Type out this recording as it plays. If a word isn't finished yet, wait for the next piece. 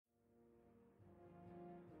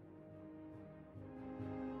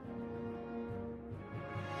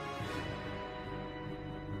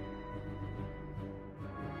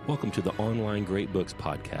Welcome to the Online Great Books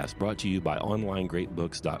podcast, brought to you by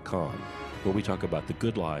OnlineGreatBooks.com, where we talk about the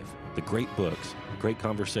good life, the great books, great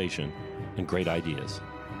conversation, and great ideas.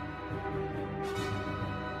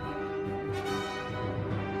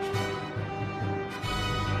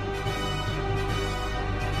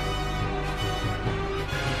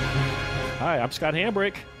 Hi, I'm Scott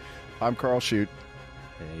Hambrick. I'm Karl Shute.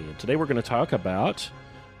 Hey, and today we're going to talk about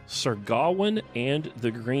Sir Gawain and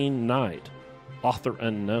the Green Knight, author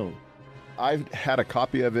unknown. I had a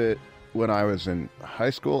copy of it when I was in high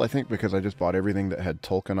school, I think, because I just bought everything that had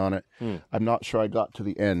Tolkien on it. I'm not sure I got to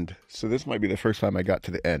the end, so this might be the first time I got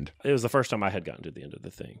to the end. It was the first time I had gotten to the end of the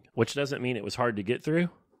thing, which doesn't mean it was hard to get through.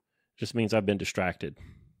 It just means I've been distracted.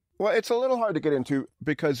 Well, it's a little hard to get into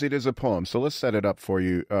because it is a poem, so let's set it up for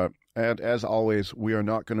you. And as always, we are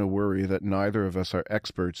not going to worry that neither of us are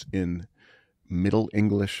experts in Middle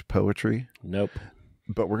English poetry. Nope.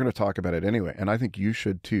 But we're going to talk about it anyway. And I think you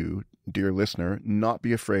should too, dear listener, not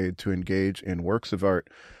be afraid to engage in works of art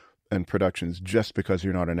and productions just because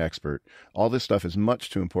you're not an expert. All this stuff is much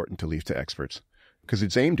too important to leave to experts because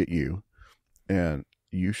it's aimed at you and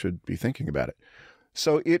you should be thinking about it.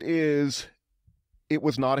 So it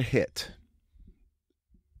was not a hit.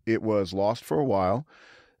 It was lost for a while.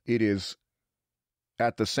 It is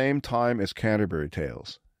at the same time as Canterbury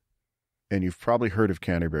Tales. And you've probably heard of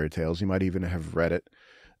Canterbury Tales. You might even have read it.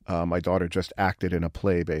 My daughter just acted in a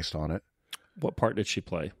play based on it. What part did she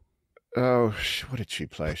play? Oh, what did she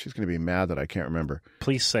play? She's going to be mad that I can't remember.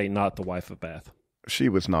 Please say not the wife of Bath. She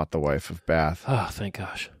was not the wife of Bath. Oh, thank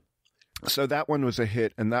gosh. So that one was a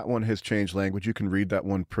hit, and that one has changed language. You can read that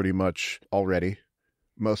one pretty much already.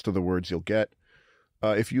 Most of the words you'll get.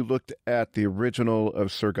 If you looked at the original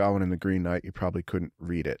of Sir Gawain and the Green Knight, you probably couldn't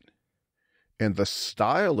read it. And the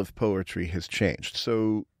style of poetry has changed.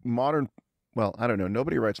 So modern, well, I don't know.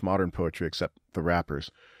 Nobody writes modern poetry except the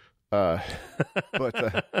rappers. But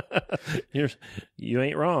you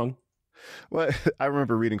ain't wrong. Well, I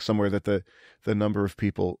remember reading somewhere that the number of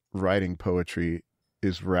people writing poetry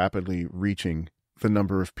is rapidly reaching the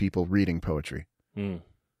number of people reading poetry. You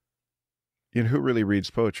know, who really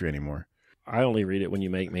reads poetry anymore? I only read it when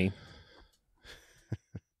you make me.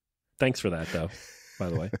 Thanks for that, though, by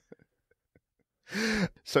the way.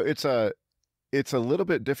 So it's a little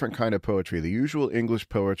bit different kind of poetry. The usual English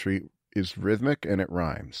poetry is rhythmic and it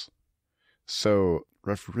rhymes. So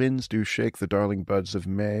rough winds do shake the darling buds of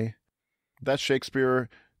May. That's Shakespeare,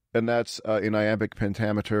 and that's in iambic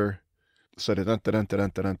pentameter. So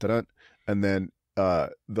and then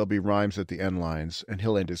there'll be rhymes at the end lines, and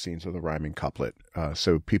he'll end his scenes with a rhyming couplet.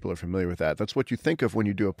 So people are familiar with that. That's what you think of when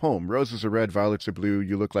you do a poem. Roses are red, violets are blue.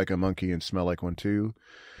 You look like a monkey and smell like one too.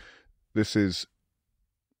 This is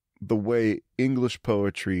the way English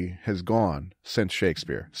poetry has gone since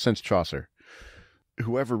Shakespeare, since Chaucer.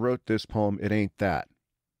 Whoever wrote this poem, it ain't that.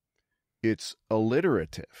 It's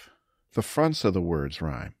alliterative. The fronts of the words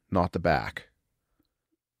rhyme, not the back.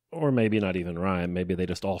 Or maybe not even rhyme. Maybe they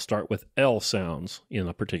just all start with L sounds in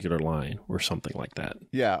a particular line or something like that.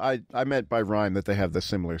 Yeah, I meant by rhyme that they have the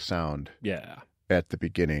similar sound at the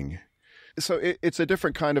beginning. So it's a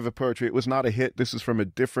different kind of a poetry. It was not a hit. This is from a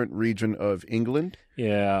different region of England.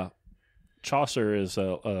 Yeah. Chaucer is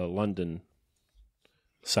a London,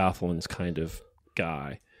 Southlands kind of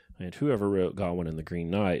guy. And whoever wrote Gawain and the Green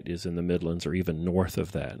Knight is in the Midlands or even north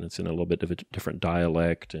of that. And it's in a little bit of a different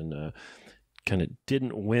dialect and kind of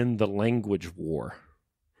didn't win the language war.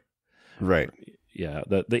 Right. Yeah.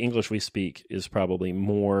 The English we speak is probably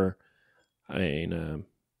more,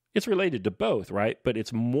 it's related to both, right? But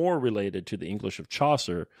it's more related to the English of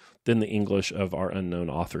Chaucer than the English of our unknown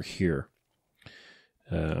author here.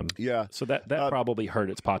 So that probably hurt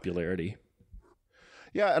its popularity.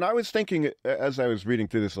 Yeah, and I was thinking, as I was reading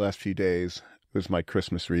through this last few days, it was my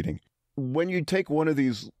Christmas reading, when you take one of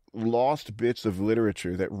these lost bits of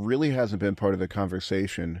literature that really hasn't been part of the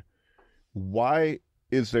conversation, why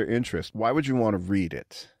is there interest? Why would you want to read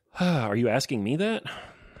it? Are you asking me that?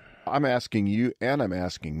 I'm asking you, and I'm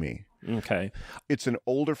asking me. Okay. It's an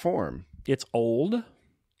older form. It's old. I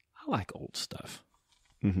like old stuff.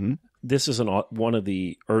 Mm-hmm. This is one of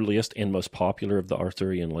the earliest and most popular of the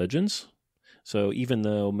Arthurian legends. So even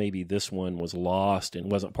though maybe this one was lost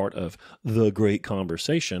and wasn't part of the great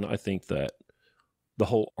conversation, I think that the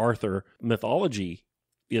whole Arthur mythology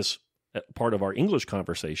is part of our English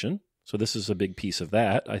conversation. So this is a big piece of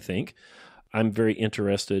that, I think. I'm very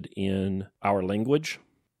interested in our language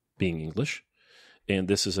being English, and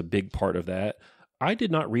this is a big part of that. I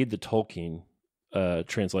did not read the Tolkien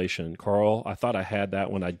translation, Karl. I thought I had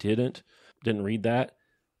that one. I didn't read that.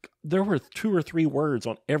 There were 2 or 3 words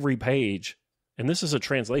on every page, and this is a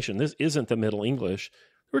translation. This isn't the Middle English.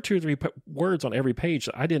 There were 2 or 3 words on every page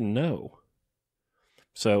that I didn't know.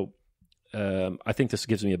 So I think this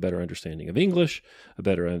gives me a better understanding of English, a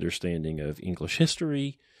better understanding of English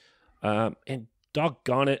history, and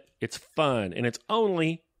doggone it, it's fun, and it's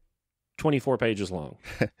only 24 pages long.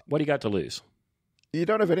 What do you got to lose? You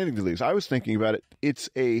don't have anything to lose. I was thinking about it. It's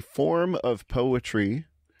a form of poetry,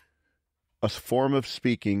 a form of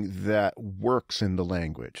speaking that works in the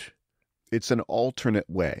language. It's an alternate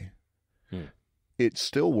way. It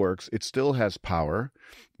still works. It still has power.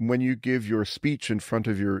 When you give your speech in front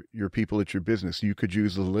of your people at your business, you could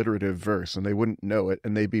use alliterative verse and they wouldn't know it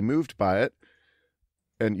and they'd be moved by it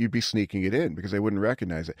and you'd be sneaking it in because they wouldn't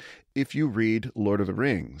recognize it. If you read Lord of the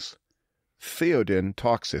Rings, Theoden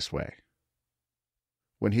talks this way.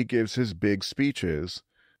 When he gives his big speeches,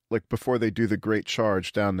 like before they do the great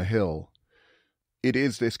charge down the hill, it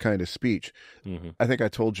is this kind of speech. Mm-hmm. I think I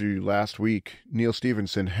told you last week, Neil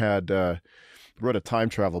Stephenson had wrote a time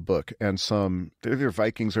travel book, and some, either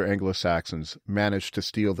Vikings or Anglo-Saxons, managed to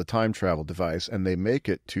steal the time travel device, and they make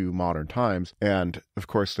it to modern times. And, of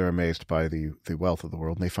course, they're amazed by the wealth of the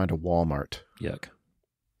world, and they find a Walmart. Yuck.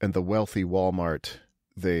 And the wealthy Walmart,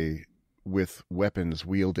 they, with weapons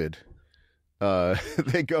wielded,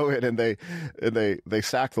 they go in and they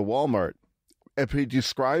sack the Walmart. And he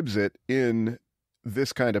describes it in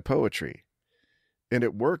this kind of poetry. And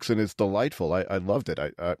it works and it's delightful. I loved it.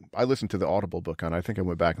 I listened to the Audible book on it. I think I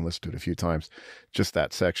went back and listened to it a few times, just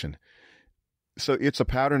that section. So it's a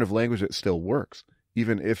pattern of language that still works,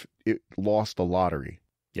 even if it lost the lottery.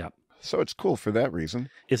 Yeah. So it's cool for that reason.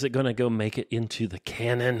 Is it going to go make it into the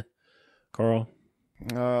canon, Karl?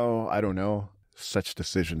 Oh, I don't know. Such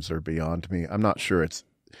decisions are beyond me. I'm not sure it's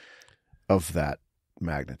of that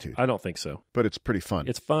magnitude. I don't think so. But it's pretty fun.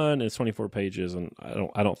 It's fun. It's 24 pages, and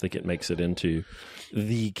I don't think it makes it into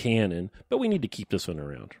the canon. But we need to keep this one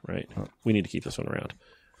around, right? We need to keep this one around.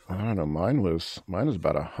 I don't know. Mine was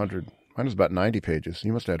about 100. Mine was about 90 pages.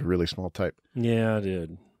 You must have had a really small type. Yeah, I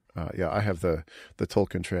did. Yeah, I have the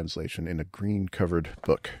Tolkien translation in a green covered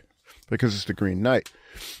book because it's the Green Knight.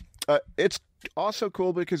 It's also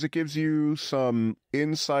cool because it gives you some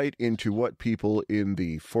insight into what people in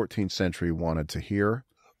the 14th century wanted to hear,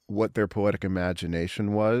 what their poetic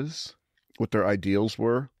imagination was, what their ideals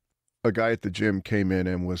were. A guy at the gym came in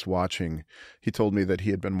and was watching, he told me that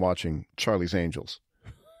he had been watching Charlie's Angels.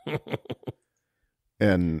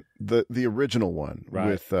 And the original one, right,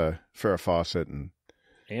 with Farrah Fawcett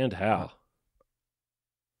and Hal.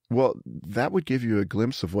 Well, that would give you a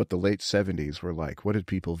glimpse of what the late 70s were like. What did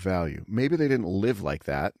people value? Maybe they didn't live like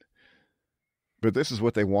that, but this is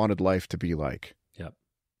what they wanted life to be like. Yep.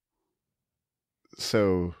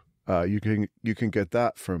 So you can get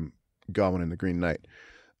that from Gawain and the Green Knight.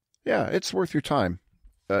 Yeah, it's worth your time.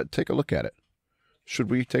 Take a look at it. Should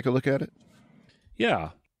we take a look at it? Yeah.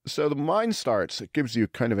 So the mine starts. It gives you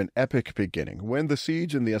kind of an epic beginning. When the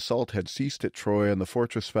siege and the assault had ceased at Troy, and the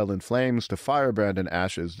fortress fell in flames to firebrand and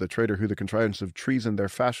ashes, the traitor who the contrivance of treason there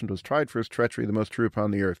fashioned was tried for his treachery, the most true upon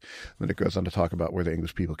the earth. And then it goes on to talk about where the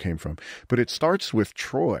English people came from. But it starts with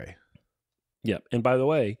Troy. Yep. And by the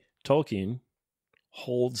way, Tolkien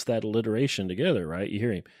holds that alliteration together, right? You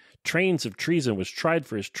hear him. Trains of treason was tried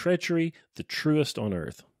for his treachery, the truest on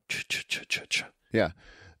earth. Yeah.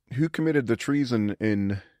 Who committed the treason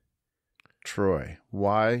in Troy?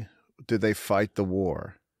 Why did they fight the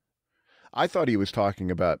war? I thought he was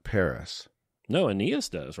talking about Paris. No, Aeneas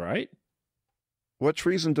does, right? What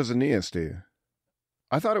treason does Aeneas do?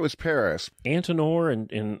 I thought it was Paris. Antenor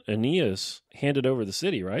and Aeneas handed over the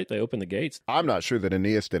city, right? They opened the gates. I'm not sure that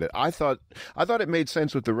Aeneas did it. I thought it made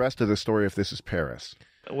sense with the rest of the story if this is Paris.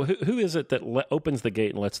 Well, who is it that opens the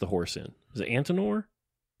gate and lets the horse in? Is it Antenor?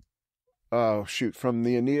 Oh, shoot. From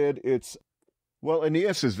the Aeneid, it's... Well,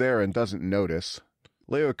 Aeneas is there and doesn't notice.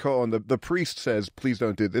 Laocoon, the priest says, please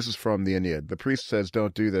don't do this. This is from the Aeneid. The priest says,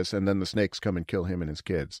 don't do this, and then the snakes come and kill him and his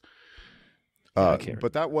kids.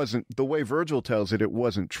 But that wasn't... The way Virgil tells it, it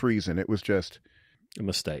wasn't treason. It was just... a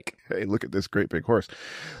mistake. Hey, look at this great big horse.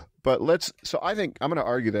 But So I think I'm going to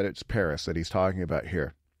argue that it's Paris that he's talking about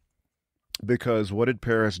here. Because what did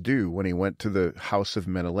Paris do when he went to the house of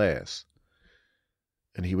Menelaus?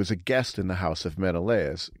 And he was a guest in the house of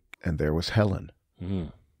Menelaus, and there was Helen.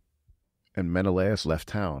 Mm. And Menelaus left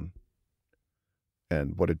town.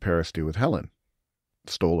 And what did Paris do with Helen?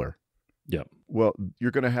 Stole her. Yep. Well,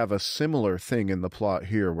 you're going to have a similar thing in the plot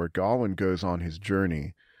here where Gawain goes on his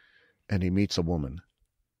journey and he meets a woman.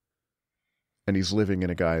 And he's living in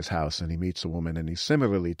a guy's house and he meets a woman and he's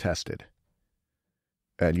similarly tested.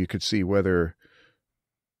 And you could see whether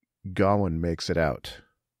Gawain makes it out.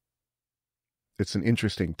 It's an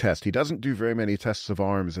interesting test. He doesn't do very many tests of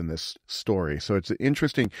arms in this story, so it's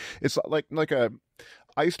interesting. It's like a.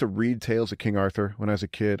 I used to read Tales of King Arthur when I was a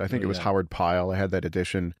kid. I think it was Howard Pyle. I had that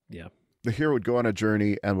edition. Yeah. The hero would go on a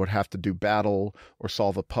journey and would have to do battle or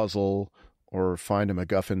solve a puzzle or find a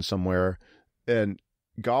MacGuffin somewhere. And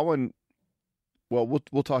Gawain, well,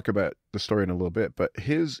 we'll talk about the story in a little bit, but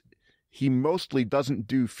he mostly doesn't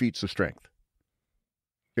do feats of strength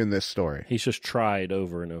in this story. He's just tried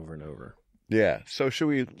over and over and over. Yeah. So should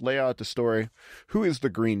we lay out the story? Who is the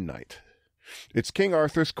Green Knight? It's King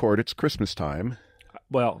Arthur's court. It's Christmas time.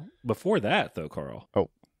 Well, before that, though, Carl. Oh.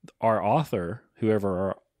 Our author,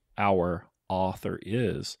 whoever our author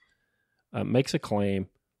is, makes a claim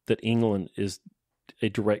that England is a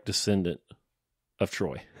direct descendant of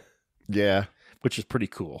Troy. Yeah. Which is pretty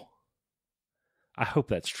cool. I hope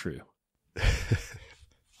that's true.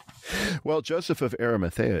 Well, Joseph of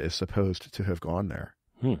Arimathea is supposed to have gone there.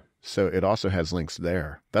 So it also has links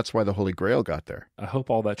there. That's why the Holy Grail got there. I hope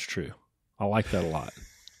all that's true. I like that a lot.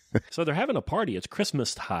 So they're having a party. It's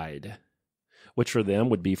Christmastide, which for them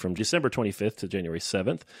would be from December 25th to January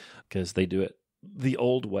 7th, because they do it the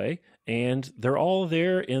old way. And they're all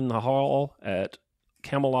there in the hall at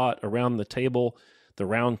Camelot around the table, the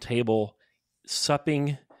round table,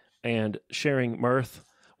 supping and sharing mirth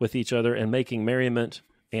with each other and making merriment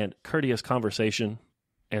and courteous conversation.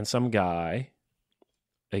 And some guy,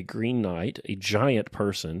 a green knight, a giant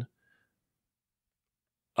person,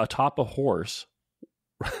 atop a horse,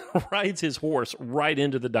 rides his horse right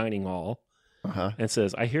into the dining hall and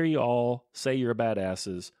says, I hear you all say you're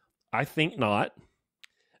badasses. I think not.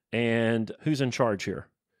 And who's in charge here?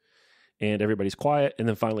 And everybody's quiet. And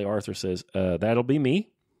then finally Arthur says, that'll be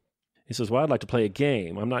me. He says, well, I'd like to play a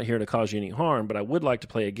game. I'm not here to cause you any harm, but I would like to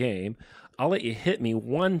play a game. I'll let you hit me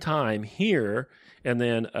one time here, and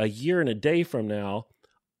then a year and a day from now,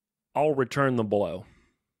 I'll return the blow.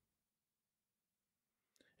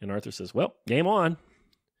 And Arthur says, well, game on.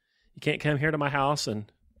 You can't come here to my house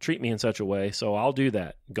and treat me in such a way, so I'll do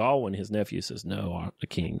that. Gawain, his nephew, says, no,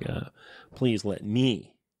 king, please let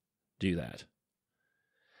me do that.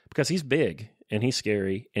 Because he's big, and he's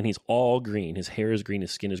scary, and he's all green. His hair is green,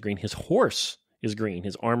 his skin is green, his horse is green,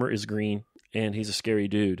 his armor is green, and he's a scary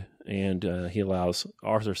dude. And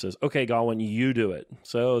Arthur says, okay, Gawain, you do it.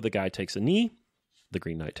 So the guy takes a knee, the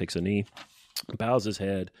Green Knight takes a knee, bows his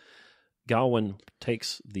head. Gawain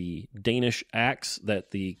takes the Danish axe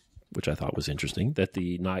which I thought was interesting, that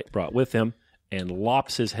the knight brought with him, and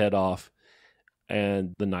lops his head off.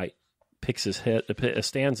 And the knight picks his head,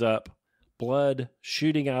 stands up, blood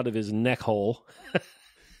shooting out of his neck hole,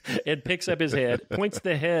 and picks up his head, points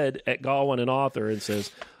the head at Gawain and Arthur, and says,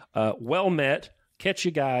 well met, catch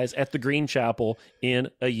you guys at the Green Chapel in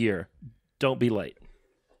a year. Don't be late.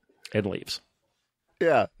 And leaves.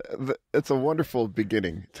 Yeah, it's a wonderful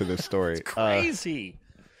beginning to this story. It's crazy.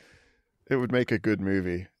 It would make a good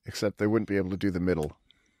movie, except they wouldn't be able to do the middle.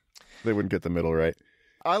 They wouldn't get the middle right.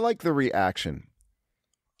 I like the reaction.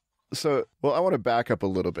 So, well, I want to back up a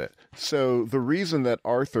little bit. So the reason that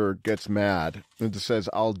Arthur gets mad and says,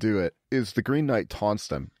 I'll do it, is the Green Knight taunts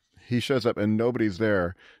them. He shows up and nobody's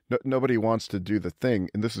there. Nobody wants to do the thing.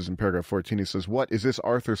 And this is in paragraph 14. He says, what, is this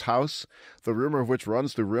Arthur's house? The rumor of which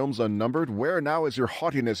runs through realms unnumbered? Where now is your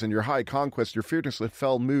haughtiness and your high conquest, your fierceness and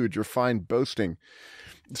fell mood, your fine boasting?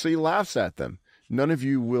 So he laughs at them. None of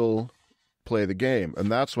you will play the game. And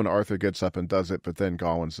that's when Arthur gets up and does it. But then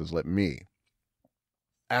Gawain says, let me.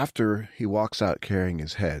 After he walks out carrying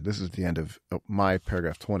his head, this is the end of my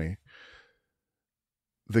paragraph 20.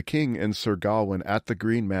 The king and Sir Gawain at the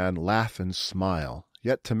green man laugh and smile.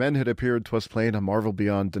 Yet to men had appeared 'twas plain a marvel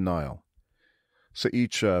beyond denial. So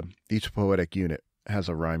each poetic unit has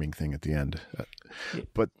a rhyming thing at the end.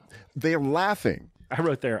 But they are laughing. I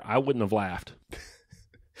wrote there, I wouldn't have laughed.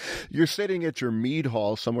 You're sitting at your mead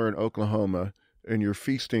hall somewhere in Oklahoma, and you're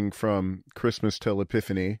feasting from Christmas till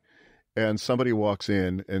Epiphany, and somebody walks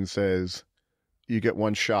in and says, you get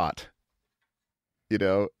one shot. You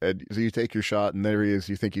know, and so you take your shot, and there he is.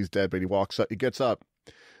 You think he's dead, but he walks up. He gets up.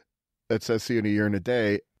 It says, see you in a year and a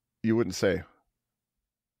day. You wouldn't say,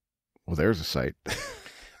 well, there's a sight.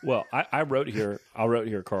 Well, I wrote here,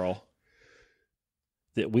 Karl,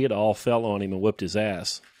 that we had all fell on him and whipped his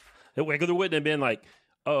ass. It wouldn't have been like,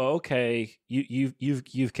 oh, okay,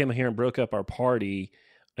 you've come here and broke up our party,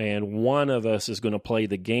 and one of us is going to play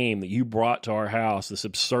the game that you brought to our house, this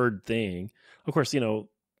absurd thing. Of course, you know,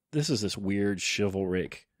 this is this weird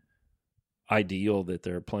chivalric ideal that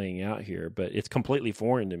they're playing out here, but it's completely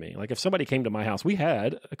foreign to me. Like if somebody came to my house, we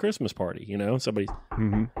had a Christmas party, you know, somebody,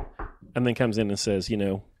 and then comes in and says, you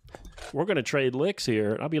know, we're going to trade licks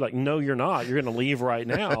here. I'll be like, no, you're not. You're going to leave right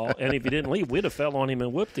now. And if you didn't leave, we'd have fell on him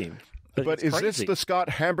and whooped him. But is this the Scott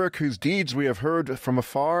Hambrick whose deeds we have heard from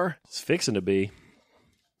afar? It's fixing to be.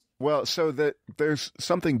 Well, so that there's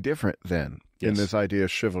something different then in this idea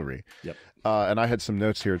of chivalry. Yep. And I had some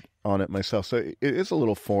notes here on it myself. So it is a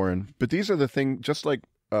little foreign, but these are the things, just like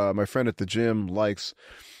my friend at the gym likes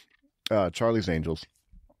Charlie's Angels,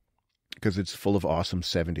 because it's full of awesome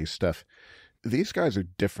 70s stuff. These guys are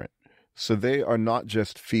different. So they are not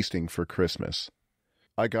just feasting for Christmas.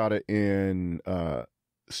 I got it in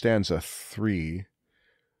stanza 3.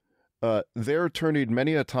 There tourneyed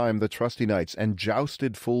many a time the trusty knights, and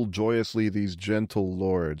jousted full joyously these gentle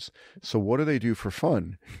lords. So what do they do for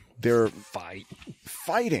fun? They're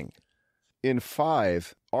fighting. In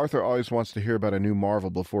 5, Arthur always wants to hear about a new marvel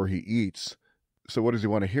before he eats. So what does he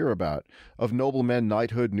want to hear about? Of noble men,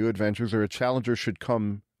 knighthood, new adventures, or a challenger should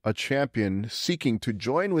come, a champion seeking to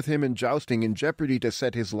join with him in jousting, in jeopardy to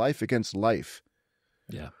set his life against life.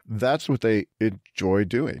 Yeah. That's what they enjoy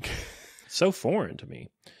doing. So foreign to me.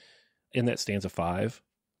 In that stanza 5,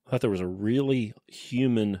 I thought there was a really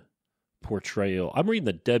human portrayal. I'm reading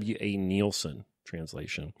the W.A. Nielsen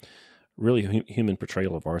translation. Really human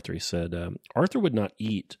portrayal of Arthur. He said, Arthur would not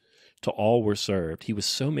eat till all were served. He was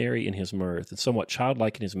so merry in his mirth and somewhat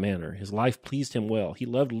childlike in his manner. His life pleased him well. He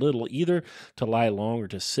loved little either to lie long or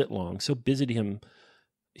to sit long. So busied him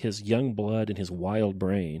his young blood and his wild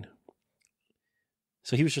brain.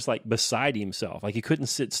 So he was just like beside himself. Like he couldn't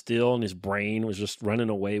sit still and his brain was just running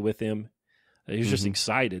away with him. He was just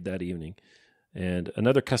excited that evening. And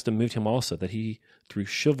another custom moved him also, that he, through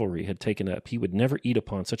chivalry, had taken up. He would never eat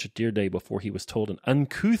upon such a dear day before he was told an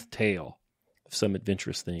uncouth tale of some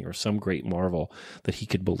adventurous thing or some great marvel that he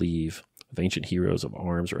could believe, of ancient heroes of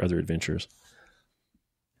arms or other adventures.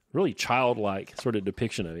 Really childlike sort of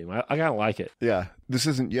depiction of him. I kind of like it. Yeah. This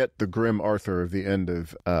isn't yet the grim Arthur of the end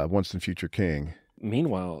of Once and Future King.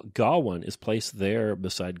 Meanwhile, Gawain is placed there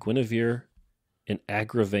beside Guinevere and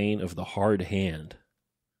Agravain of the Hard Hand.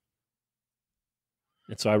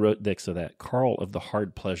 And so I wrote next to that, Karl of the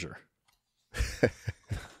Hard Pleasure.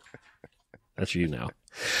 That's you now.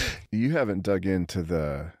 You haven't dug into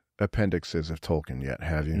the appendixes of Tolkien yet,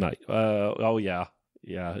 have you? Not, oh, yeah.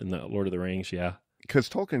 Yeah, in the Lord of the Rings, yeah. Because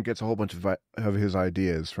Tolkien gets a whole bunch of his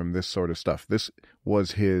ideas from this sort of stuff. This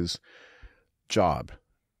was his job,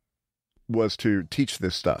 was to teach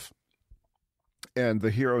this stuff. And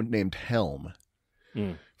the hero named Helm,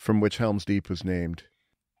 from which Helm's Deep was named,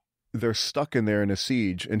 they're stuck in there in a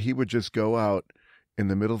siege, and he would just go out in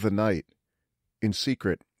the middle of the night in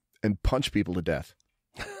secret and punch people to death.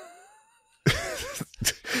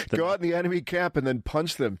 Go out in the enemy camp and then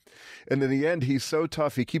punch them. And in the end, he's so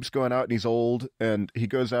tough, he keeps going out, and he's old, and he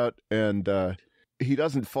goes out and he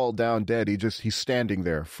doesn't fall down dead. He's standing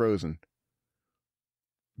there, frozen.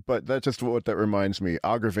 But that's just what that reminds me.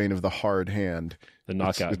 Agravain of the Hard Hand. The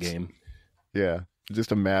knockout game. Yeah.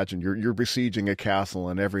 Just imagine you're besieging a castle,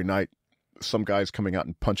 and every night some guy's coming out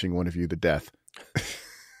and punching one of you to death.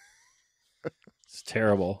 It's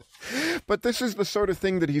terrible. But this is the sort of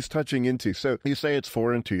thing that he's touching into. So you say it's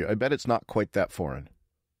foreign to you. I bet it's not quite that foreign.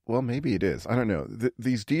 Well, maybe it is. I don't know.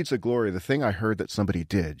 These deeds of glory, the thing I heard that somebody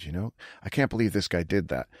did, I can't believe this guy did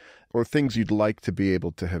that. Or things you'd like to be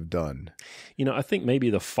able to have done. I think maybe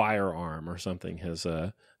the firearm or something has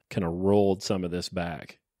kind of rolled some of this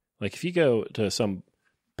back. Like if you go to some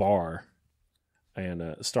bar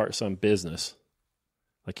and start some business,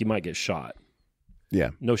 like you might get shot. Yeah.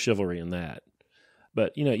 No chivalry in that.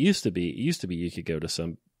 But, it used to be you could go to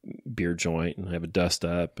some beer joint and have a dust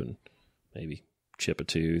up and maybe chip a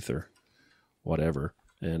tooth or whatever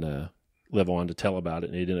and live on to tell about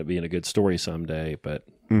it. And it ended up being a good story someday, but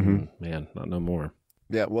man, not no more.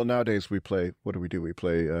 Yeah. Well, nowadays we play, what do? We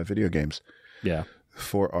play video games. Yeah.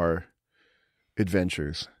 For our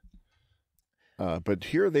adventures. But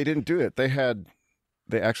here they didn't do it. They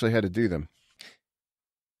actually had to do them.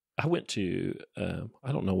 I went to,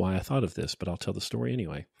 I don't know why I thought of this, but I'll tell the story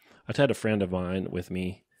anyway. I had a friend of mine with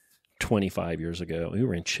me 25 years ago. We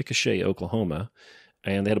were in Chickasha, Oklahoma,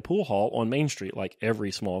 and they had a pool hall on Main Street like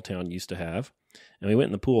every small town used to have. And we went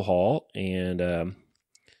in the pool hall and,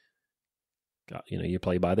 you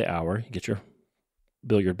play by the hour. You get your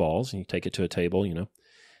billiard balls and you take it to a table,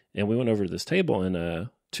 And we went over to this table and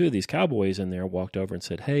two of these cowboys in there walked over and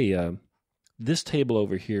said, hey, this table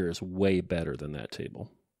over here is way better than that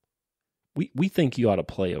table. We think you ought to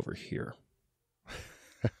play over here.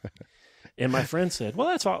 And my friend said, well,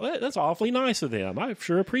 that's awfully nice of them. I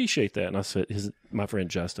sure appreciate that. And I said, my friend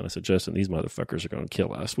Justin, Justin, these motherfuckers are going to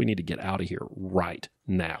kill us. We need to get out of here right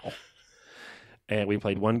now. And we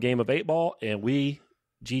played one game of 8-ball, and we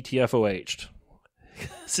GTFOH'd.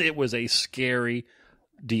 It was a scary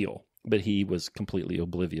deal, but he was completely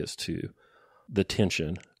oblivious to the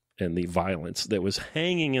tension and the violence that was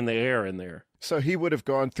hanging in the air in there. So he would have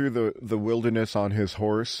gone through the wilderness on his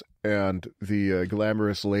horse, and the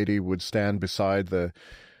glamorous lady would stand beside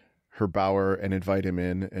her bower and invite him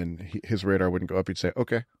in, and his radar wouldn't go up. He'd say,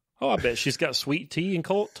 okay. Oh, I bet she's got sweet tea and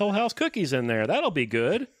Toll House cookies in there. That'll be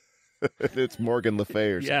good. It's Morgan Le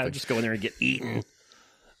Fay or something. Yeah, just go in there and get eaten.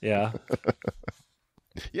 Yeah.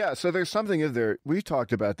 Yeah, so there's something in there. We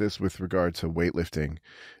talked about this with regard to weightlifting,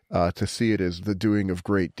 to see it as the doing of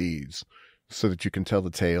great deeds so that you can tell the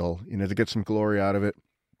tale, to get some glory out of it.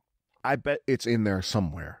 I bet it's in there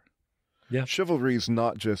somewhere. Yeah. Chivalry's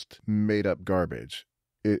not just made up garbage.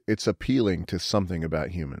 It's appealing to something about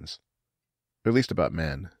humans, or at least about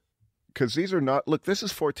men. Because these are not, look, this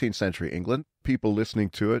is 14th century England. People listening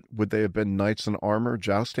to it, would they have been knights in armor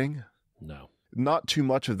jousting? No. Not too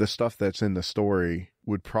much of the stuff that's in the story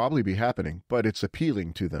would probably be happening, but it's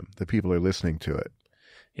appealing to them. The people are listening to it.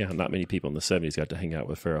 Yeah, not many people in the 70s got to hang out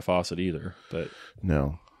with Farrah Fawcett either, but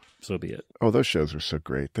no. So be it. Oh, those shows are so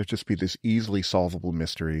great. There'd just be this easily solvable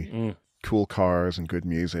mystery, cool cars and good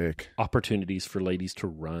music. Opportunities for ladies to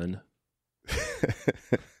run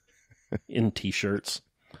in T-shirts.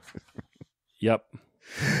 Yep.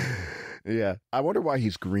 Yeah. I wonder why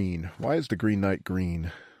he's green. Why is the Green Knight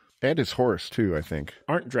green? And his horse, too, I think.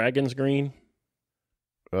 Aren't dragons green?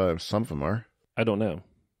 Some of them are. I don't know.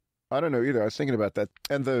 I don't know either. I was thinking about that.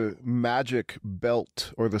 And the magic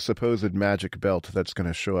belt, or the supposed magic belt that's going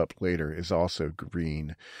to show up later, is also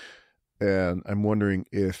green. And I'm wondering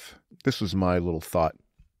if, this was my little thought.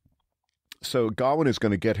 So Gawain is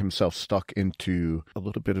going to get himself stuck into a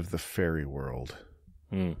little bit of the fairy world.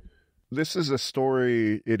 This is a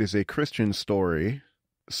story, it is a Christian story,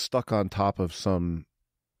 stuck on top of some,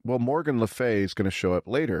 well, Morgan Le Fay is going to show up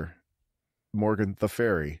later. Morgan the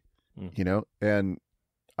fairy, and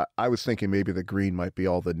I was thinking maybe the green might be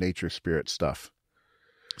all the nature spirit stuff.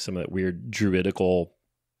 Some of that weird druidical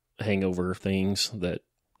hangover things that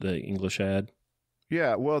the English had.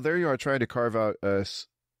 Yeah, well, there you are trying to carve out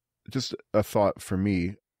just a thought for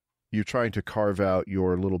me. You're trying to carve out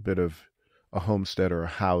your little bit of a homestead or a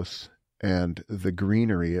house, and the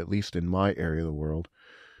greenery, at least in my area of the world,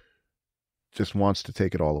 just wants to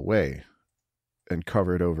take it all away and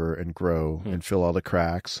cover it over and grow and fill all the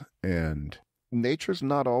cracks. And nature's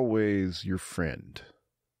not always your friend.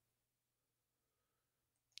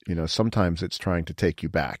 Sometimes it's trying to take you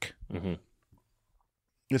back.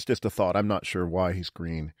 It's just a thought. I'm not sure why he's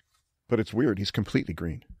green, but it's weird. He's completely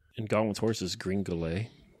green. And Gawain's horse is green Goulet.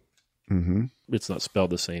 It's not spelled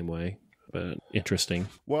the same way, but interesting.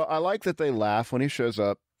 Well, I like that they laugh when he shows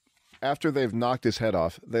up. After they've knocked his head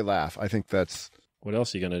off, they laugh. I think that's... What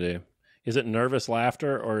else are you going to do? Is it nervous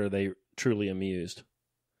laughter, or are they truly amused?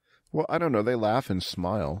 Well, I don't know. They laugh and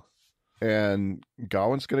smile. And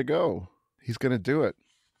Gawain's going to go. He's going to do it.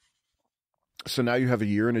 So now you have a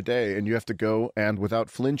year and a day, and you have to go and,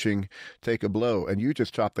 without flinching, take a blow. And you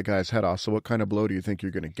just chop the guy's head off. So what kind of blow do you think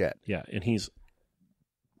you're going to get? Yeah, and he's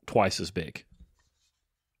twice as big.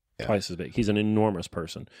 Yeah. Twice as big. He's an enormous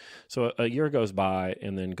person. So a year goes by,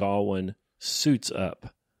 and then Gawain suits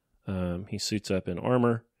up. He suits up in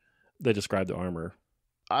armor. They describe the armor.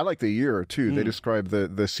 I like the year, too. They describe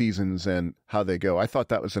the seasons and how they go. I thought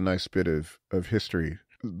that was a nice bit of history.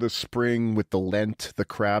 The spring with the Lent, the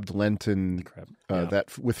crabbed Lenten,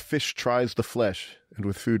 that with fish tries the flesh, and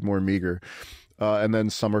with food more meager. And then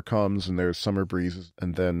summer comes, and there's summer breezes,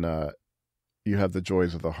 and then you have the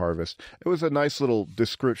joys of the harvest. It was a nice little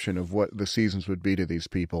description of what the seasons would be to these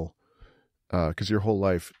people, because your whole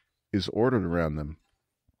life is ordered around them.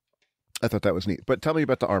 I thought that was neat. But tell me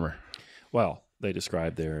about the armor. Well, they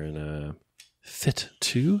describe there in Fit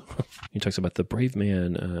 2. He talks about the brave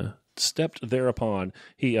man stepped thereupon.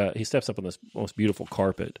 He steps up on this most beautiful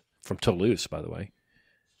carpet from Toulouse, by the way.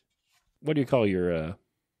 What do you call your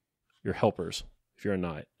helpers if you're a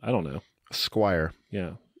knight? I don't know. Squire.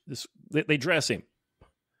 Yeah. They dress him.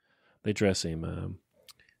 They dress him.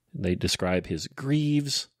 They describe his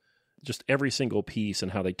greaves, just every single piece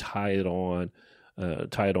and how they tie it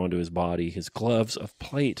onto his body, his gloves of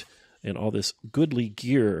plate, and all this goodly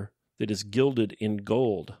gear that is gilded in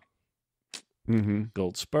gold.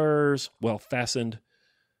 Gold spurs, well fastened,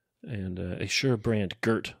 and a sure brand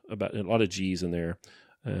girt about, and a lot of G's in there.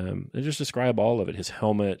 They just describe all of it, his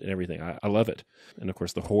helmet and everything. I love it. And of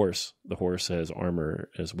course the horse has armor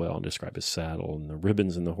as well, and describe his saddle and the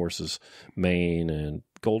ribbons in the horse's mane and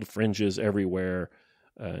gold fringes everywhere.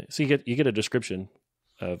 So you get a description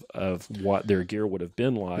of what their gear would have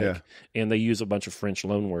been like. Yeah. And they use a bunch of French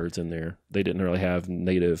loan words in there. They didn't really have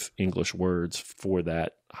native English words for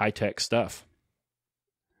that high-tech stuff.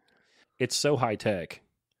 It's so high-tech.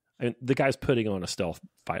 And the guy's putting on a stealth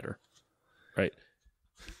fighter, right?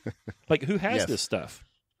 Like, who has Yes. this stuff?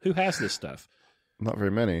 Who has this stuff? Not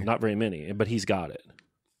very many. Not very many, but he's got it.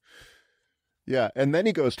 Yeah, and then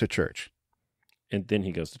he goes to church. And then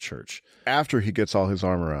he goes to church. After he gets all his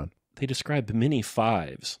armor on. They describe many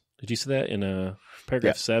fives. Did you see that in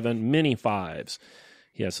paragraph 7? Many fives.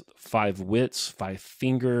 He has 5 wits, 5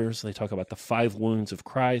 fingers. They talk about the 5 wounds of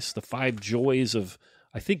Christ, the 5 joys of,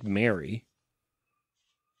 I think, Mary.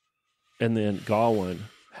 And then Gawain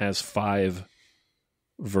has 5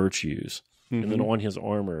 virtues. Mm-hmm. And then on his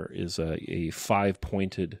armor is a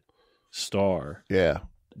 5-pointed star. Yeah.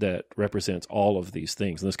 That represents all of these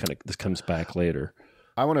things. And this comes back later.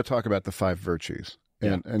 I want to talk about the 5 virtues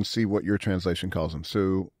and see what your translation calls them.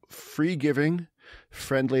 So, free giving,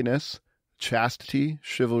 friendliness, chastity,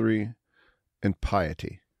 chivalry, and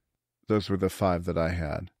piety. Those were the 5 that I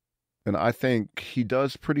had. And I think he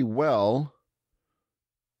does pretty well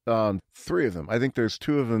on 3 of them. I think there's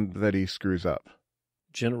 2 of them that he screws up.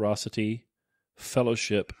 Generosity,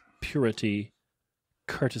 fellowship, purity,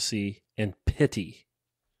 courtesy, and pity.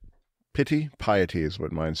 Pity? Piety is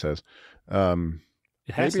what mine says.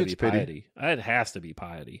 It has maybe to be it's pity. piety. It has to be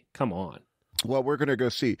piety. Come on. Well, we're going to go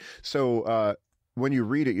see. So when you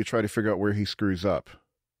read it, you try to figure out where he screws up.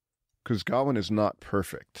 Because Gawain is not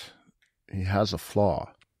perfect. He has a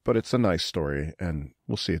flaw. But it's a nice story, and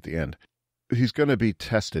we'll see at the end. He's going to be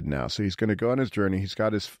tested now. So he's going to go on his journey. He's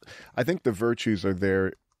got his... I think the virtues are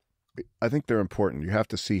there. I think they're important. You have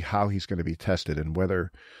to see how he's going to be tested and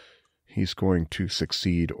whether he's going to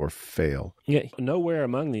succeed or fail. Yeah, nowhere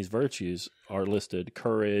among these virtues are listed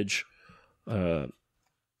courage.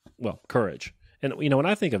 Courage. And, when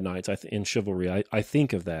I think of knights in chivalry, I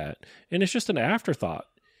think of that. And it's just an afterthought.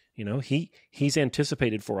 He's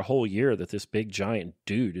anticipated for a whole year that this big giant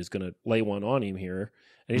dude is going to lay one on him here.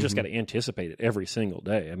 And he's just got to anticipate it every single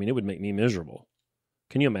day. I mean, it would make me miserable.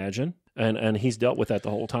 Can you imagine? And he's dealt with that the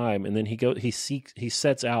whole time. And then he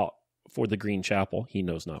sets out for the Green Chapel, he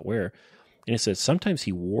knows not where. And it says, sometimes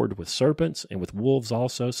he warred with serpents and with wolves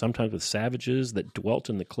also, sometimes with savages that dwelt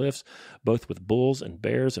in the cliffs, both with bulls and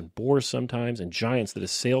bears and boars sometimes, and giants that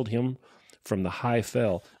assailed him from the high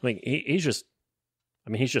fell. I mean, he's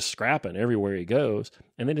just scrapping everywhere he goes.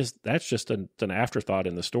 And then that's just an afterthought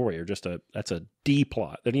in the story, or that's a D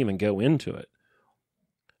plot. They didn't even go into it.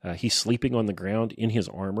 He's sleeping on the ground in his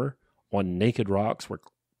armor on naked rocks where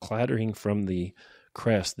clattering from the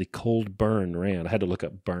crest, the cold burn ran. I had to look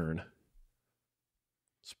up burn.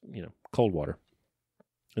 Cold water.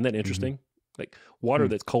 Isn't that interesting? Like water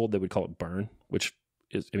that's cold, they would call it burn, which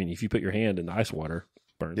is, if you put your hand in the ice water,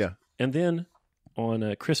 burns. Yeah. And then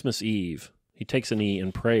on Christmas Eve, he takes a knee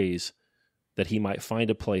and prays that he might find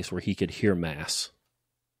a place where he could hear Mass.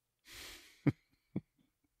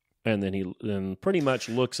 And then he pretty much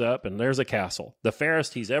looks up, and there's a castle, the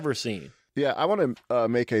fairest he's ever seen. Yeah, I want to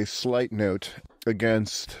make a slight note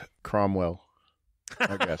against Cromwell,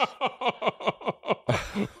 I guess.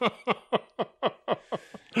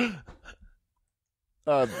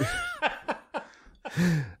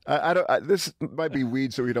 This might be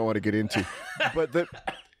weeds that we don't want to get into, but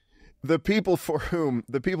the people for whom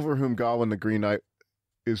Gawain the Green Knight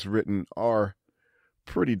is written are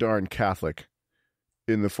pretty darn Catholic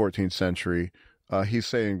in the 14th century. He's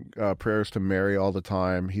saying prayers to Mary all the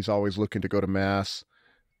time. He's always looking to go to Mass.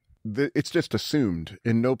 It's just assumed.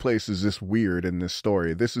 In no place is this weird in this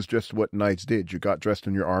story. This is just what knights did. You got dressed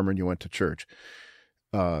in your armor and you went to church.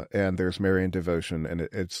 And there's Marian devotion. And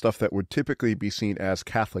it's stuff that would typically be seen as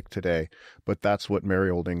Catholic today, but that's what merry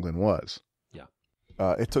old England was. Yeah.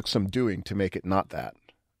 It took some doing to make it not that,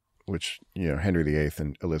 which, Henry VIII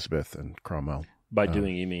and Elizabeth and Cromwell. By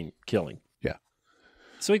doing, you mean killing. Yeah.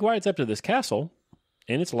 So he rides up to this castle,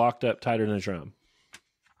 and it's locked up tighter than a drum.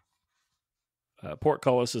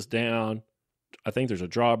 Portcullis is down. I think there's a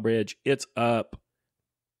drawbridge. It's up.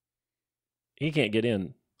 He can't get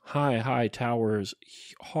in. High towers,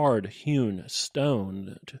 hard hewn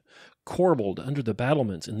stone, corbelled under the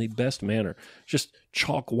battlements in the best manner. Just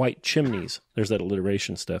chalk white chimneys. There's that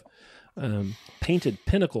alliteration stuff. Painted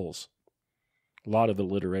pinnacles. A lot of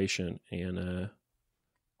alliteration. And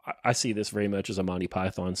I see this very much as a Monty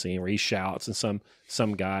Python scene where he shouts and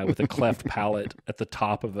some guy with a cleft palate at the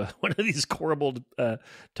top of one of these corbelled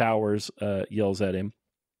towers yells at him.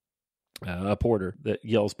 A porter that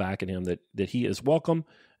yells back at him that he is welcome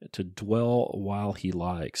to dwell while he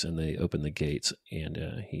likes, and they open the gates,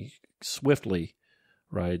 and he swiftly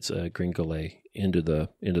rides Gringolet into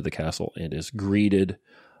the castle and is greeted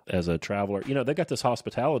as a traveler. They got this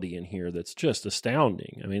hospitality in here that's just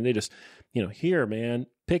astounding. I mean, they just, here, man,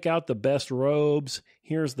 pick out the best robes.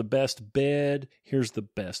 Here's the best bed. Here's the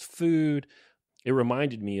best food. It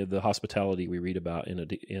reminded me of the hospitality we read about in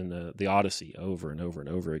the Odyssey over and over and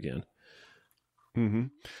over again. Mm-hmm.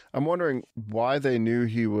 I'm wondering why they knew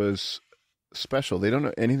he was special. They don't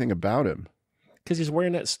know anything about him. Because he's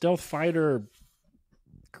wearing that stealth fighter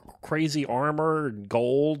crazy armor and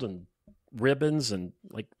gold and ribbons, and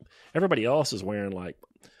like everybody else is wearing like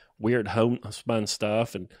weird homespun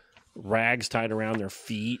stuff and rags tied around their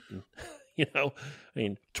feet. And,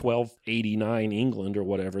 1289 England or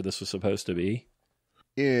whatever this was supposed to be.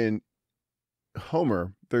 In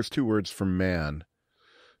Homer, there's two words for man.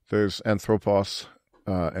 There's anthropos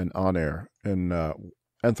and aner. And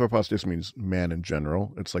anthropos just means man in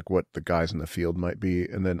general. It's like what the guys in the field might be.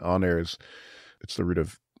 And then aner it's the root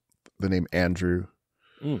of the name Andrew.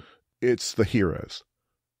 It's the heroes.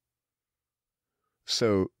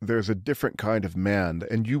 So there's a different kind of man,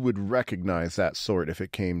 and you would recognize that sort if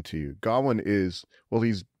it came to you. Gawain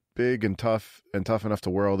he's big and tough enough to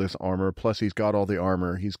wear all this armor, plus he's got all the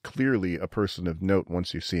armor. He's clearly a person of note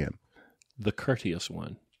once you see him. The courteous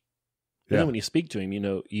one. Yeah. And then when you speak to him,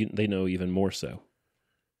 they know even more so.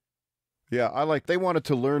 Yeah, they wanted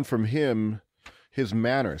to learn from him his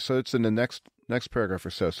manners. So it's in the next paragraph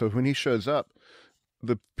or so. So when he shows up,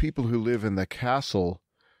 the people who live in the castle,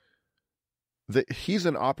 he's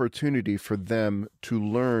an opportunity for them to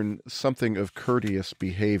learn something of courteous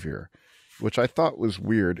behavior, which I thought was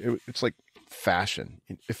weird. It's like fashion.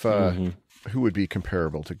 If who would be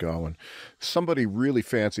comparable to Gawain? Somebody really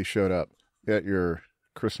fancy showed up at your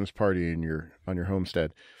Christmas party on your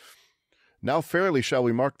homestead. Now fairly shall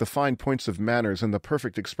we mark the fine points of manners and the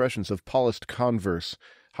perfect expressions of polished converse.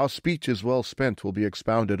 How speech is well spent will be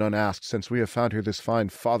expounded unasked, since we have found here this fine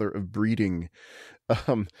father of breeding.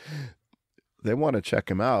 They want to check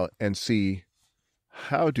him out and see,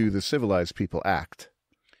 how do the civilized people act?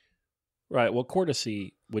 Right. Well,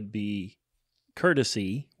 courtesy would be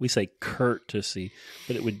courtesy. We say courtesy,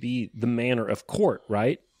 but it would be the manner of court,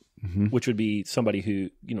 right? Mm-hmm. Which would be somebody who,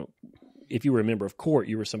 if you were a member of court,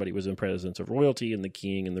 you were somebody who was in presence of royalty and the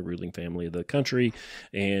king and the ruling family of the country.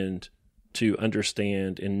 And to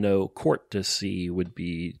understand and know courtesy would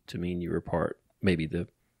be to mean you were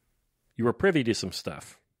you were privy to some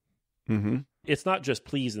stuff. Mm-hmm. It's not just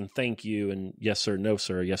please and thank you and yes, sir, no,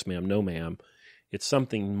 sir, yes, ma'am, no, ma'am. It's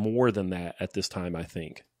something more than that at this time, I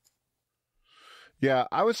think. Yeah,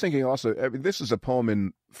 I was thinking also, this is a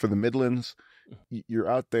poem for the Midlands. You're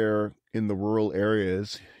out there in the rural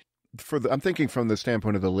areas. I'm thinking from the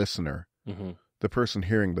standpoint of the listener, mm-hmm. the person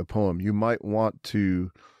hearing the poem. You might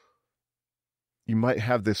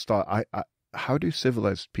have this thought, how do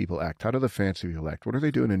civilized people act? How do the fancy people act? What are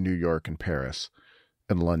they doing in New York and Paris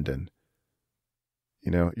and London?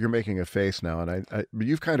 You're making a face now, and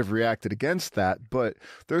you've kind of reacted against that, but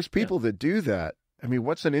there's people that do that. I mean,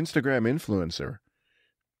 what's an Instagram influencer?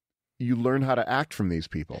 You learn how to act from these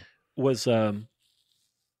people. We don't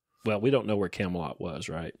know where Camelot was,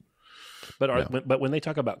 right? But when they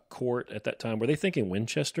talk about court at that time, were they thinking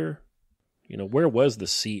Winchester? Where was the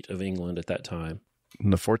seat of England at that time? In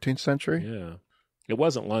the 14th century? Yeah. It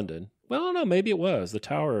wasn't London. Well, no, maybe it was. The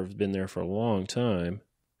Tower has been there for a long time.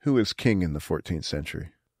 Who is king in the 14th century?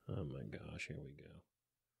 Oh my gosh, here we go.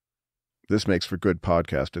 This makes for good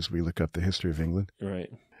podcast as we look up the history of England. Right.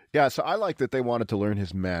 Yeah, so I like that they wanted to learn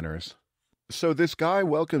his manners. So this guy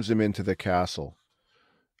welcomes him into the castle.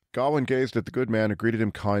 Gawain gazed at the good man and greeted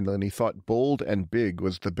him kindly, and he thought bold and big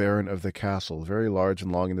was the baron of the castle, very large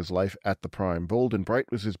and long in his life at the prime. Bold and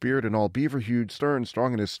bright was his beard, and all beaver-hued, stern,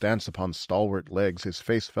 strong in his stance upon stalwart legs. His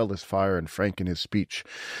face fell as fire, and frank in his speech.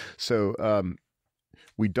 So,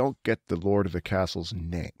 we don't get the lord of the castle's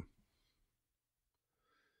name.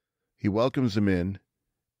 He welcomes him in.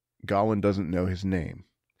 Gawain doesn't know his name.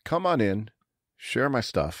 Come on in, share my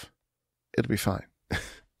stuff. It'll be fine.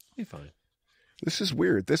 Be fine. This is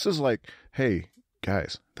weird. This is like, hey,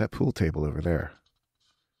 guys, that pool table over there,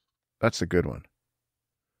 that's a good one.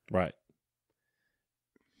 Right.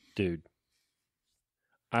 Dude,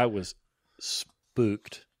 I was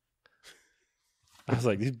spooked. I was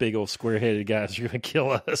like, these big old square-headed guys are going to kill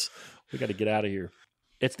us. We got to get out of here.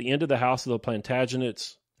 It's the end of the House of the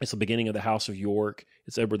Plantagenets. It's the beginning of the House of York.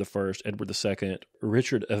 It's Edward I, Edward II,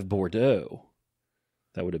 Richard of Bordeaux.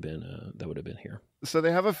 That would have been here. So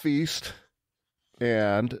they have a feast,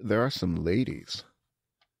 and there are some ladies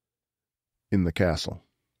in the castle.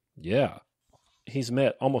 Yeah. He's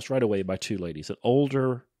met almost right away by two ladies. An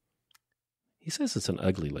older, he says it's an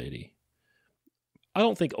ugly lady. I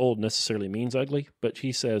don't think old necessarily means ugly, but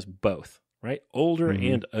he says both, right? Older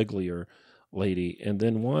and uglier lady. And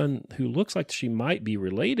then one who looks like she might be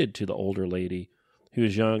related to the older lady, who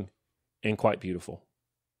is young and quite beautiful.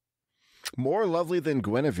 More lovely than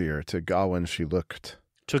Guinevere, to Gawain she looked.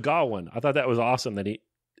 To Gawain. I thought that was awesome that he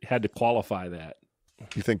had to qualify that.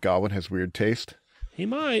 You think Gawain has weird taste? He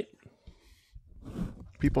might.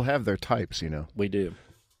 People have their types, you know. We do.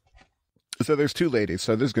 So there's two ladies,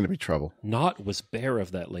 so there's going to be trouble. Naught was bare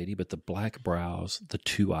of that lady, but the black brows, the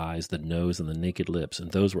two eyes, the nose, and the naked lips,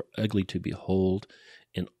 and those were ugly to behold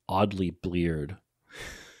and oddly bleared.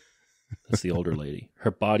 That's the older lady. Her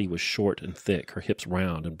body was short and thick, her hips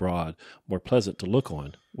round and broad. More pleasant to look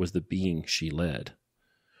on was the being she led.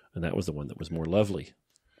 And that was the one that was more lovely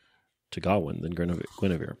to Gawain than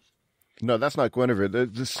Guinevere. No, that's not Guinevere.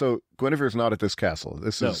 So Guinevere's not at this castle.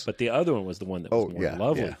 No, but the other one was the one that was more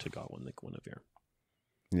lovely to Gawain than Guinevere.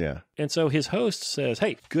 Yeah. And so his host says,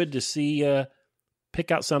 hey, good to see you.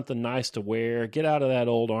 Pick out something nice to wear. Get out of that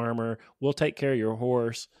old armor. We'll take care of your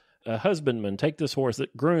horse. Husbandman, take this horse.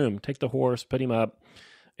 Groom, take the horse, put him up.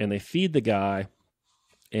 And they feed the guy.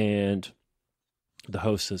 And the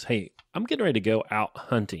host says, hey, I'm getting ready to go out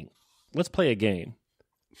hunting. Let's play a game.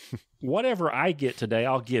 Whatever I get today,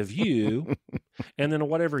 I'll give you. And then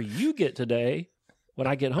whatever you get today, when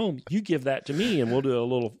I get home, you give that to me, and we'll do a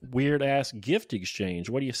little weird-ass gift exchange.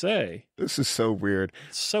 What do you say? This is so weird.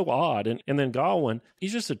 It's so odd. And then Gawain,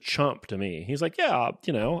 he's just a chump to me. He's like, yeah,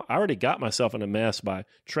 I already got myself in a mess by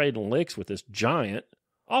trading licks with this giant.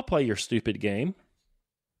 I'll play your stupid game.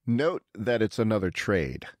 Note that it's another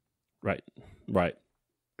trade. Right.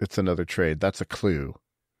 It's another trade. That's a clue.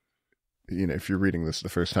 If you're reading this the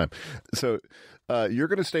first time. So you're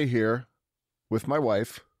going to stay here with my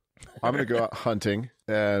wife. I'm going to go out hunting,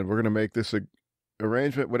 and we're going to make this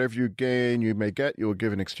arrangement. Whatever you gain, you may get, you will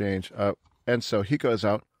give in exchange. And so he goes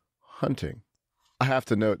out hunting. I have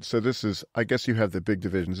to note, so this is, I guess you have the big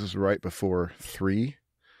divisions. This is right before 3,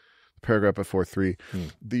 the paragraph before 3.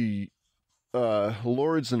 The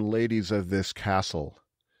lords and ladies of this castle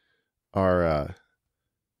are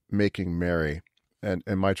making merry. And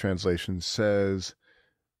my translation says,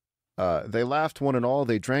 they laughed one and all,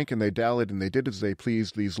 they drank and they dallied, and they did as they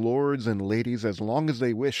pleased, these lords and ladies, as long as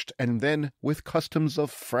they wished, and then with customs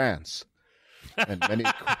of France.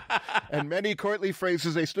 And many courtly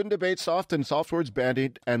phrases they stood in debate, soft words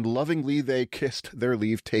bandied, and lovingly they kissed their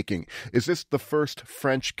leave-taking. Is this the first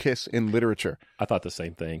French kiss in literature? I thought the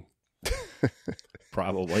same thing.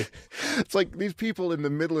 Probably. It's like these people in the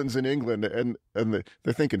Midlands in England, and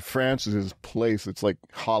they're thinking France is his place. It's like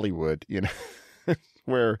Hollywood,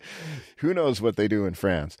 where who knows what they do in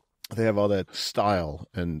France. They have all that style,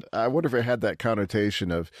 and I wonder if it had that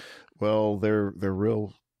connotation of, well, they're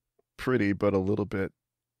real pretty, but a little bit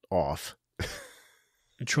off.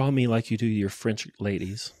 Draw me like you do your French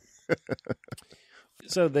ladies.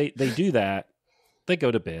 So they do that. They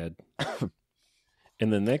go to bed.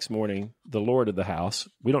 And the next morning, the lord of the house,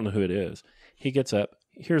 we don't know who it is, he gets up,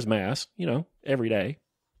 hears mass, every day,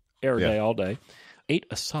 all day, ate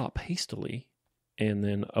a sop hastily, and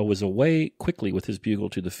then was away quickly with his bugle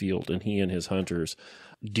to the field, and he and his hunters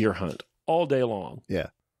deer hunt all day long. Yeah.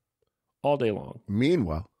 All day long.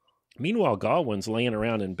 Meanwhile, Gawain's laying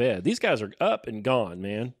around in bed. These guys are up and gone,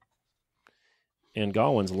 man. And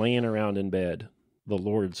Gawain's laying around in bed. The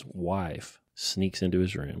lord's wife sneaks into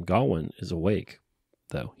his room. Gawain is awake,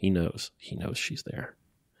 though. He knows she's there.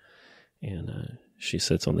 And she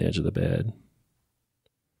sits on the edge of the bed.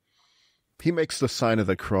 He makes the sign of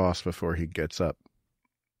the cross before he gets up.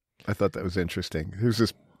 I thought that was interesting. There's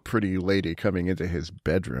this pretty lady coming into his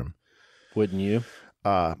bedroom. Wouldn't you?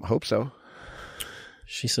 I hope so.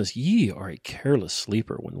 She says, ye are a careless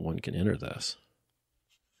sleeper when one can enter thus.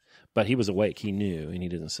 But he was awake. He knew, and he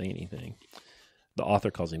didn't say anything. The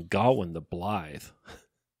author calls him Gawain the Blithe.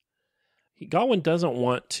 Gawain doesn't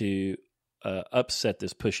want to upset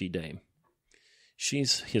this pushy dame.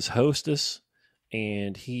 She's his hostess,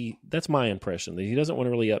 and that's my impression, that he doesn't want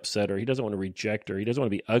to really upset her. He doesn't want to reject her. He doesn't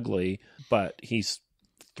want to be ugly, but he's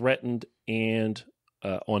threatened and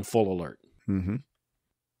on full alert. Mm-hmm.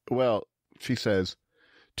 Well, she says,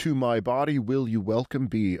 to my body will you welcome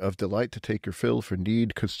be, of delight to take your fill, for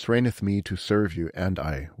need constraineth me to serve you, and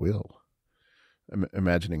I will.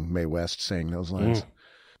 Imagining Mae West saying those lines.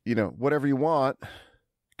 Whatever you want,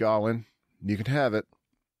 Gawain, you can have it.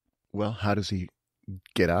 Well, how does he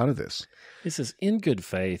get out of this? This is in good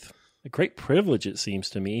faith. A great privilege, it seems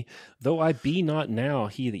to me, though I be not now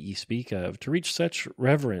he that ye speak of, to reach such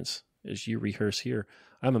reverence as you rehearse here.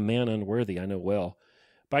 I'm a man unworthy, I know well.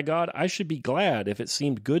 By God, I should be glad if it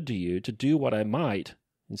seemed good to you to do what I might,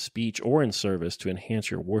 in speech or in service to enhance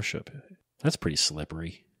your worship. That's pretty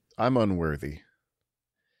slippery. I'm unworthy.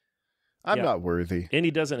 I'm not worthy. And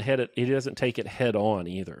he doesn't take it head on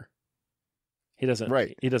either. He doesn't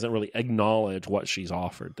really acknowledge what she's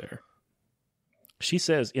offered there. She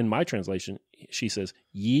says, in my translation, she says,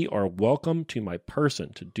 "Ye are welcome to my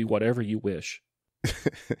person to do whatever you wish."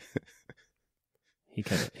 He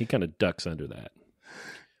kind of ducks under that.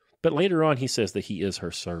 But later on, he says that he is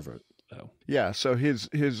her servant, though. Yeah, so his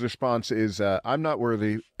response is, "I'm not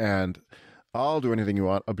worthy, and I'll do anything you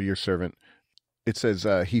want. I'll be your servant." It says,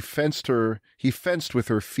 he fenced with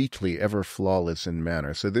her featly, ever flawless in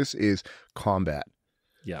manner. So this is combat.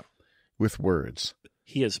 Yeah. With words.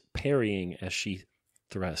 He is parrying as she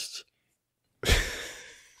thrusts.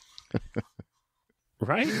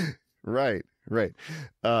 Right? Right.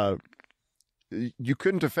 You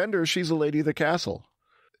couldn't defend her. She's a lady of the castle.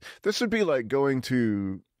 This would be like going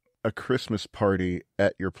to a Christmas party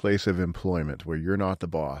at your place of employment where you're not the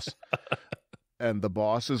boss. And the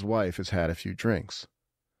boss's wife has had a few drinks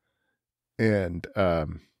and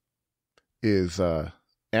is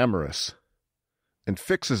amorous and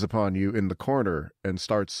fixes upon you in the corner and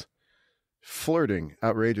starts flirting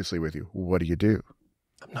outrageously with you. What do?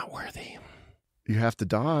 I'm not worthy. You have to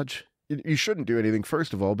dodge. You shouldn't do anything,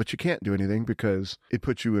 first of all, but you can't do anything because it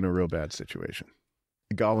puts you in a real bad situation.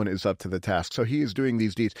 Gawain is up to the task. So he is doing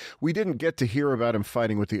these deeds. We didn't get to hear about him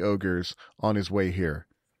fighting with the ogres on his way here.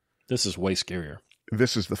 This is way scarier.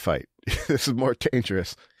 This is the fight. This is more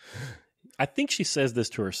dangerous. I think she says this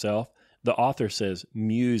to herself. The author says,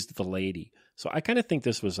 "mused the lady." So I kind of think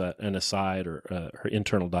this was an aside or her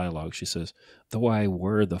internal dialogue. She says, "Though I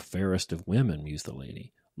were the fairest of women," mused the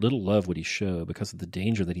lady, "little love would he show because of the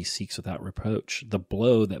danger that he seeks without reproach. The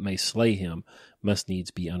blow that may slay him must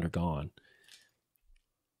needs be undergone."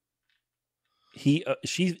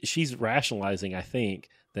 She's rationalizing, I think,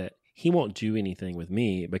 that he won't do anything with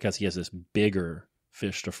me because he has this bigger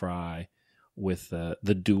fish to fry with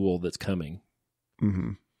the duel that's coming.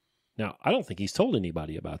 Mm-hmm. Now, I don't think he's told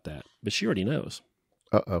anybody about that, but she already knows.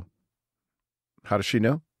 Uh-oh. How does she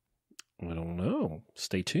know? I don't know.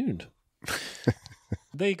 Stay tuned.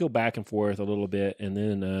 They go back and forth a little bit, and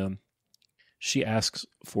then she asks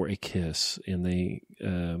for a kiss, and they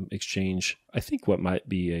exchange, I think, what might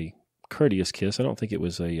be a courteous kiss. I don't think it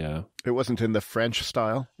was a... It wasn't in the French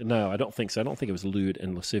style? No, I don't think so. I don't think it was lewd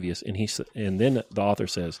and lascivious. And then the author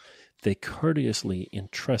says, they courteously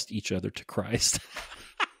entrust each other to Christ.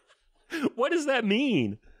 What does that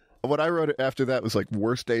mean? What I wrote after that was like,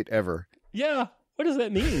 worst date ever. Yeah. What does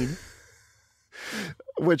that mean?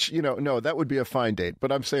 Which, no, that would be a fine date.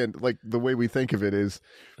 But I'm saying, like, the way we think of it is,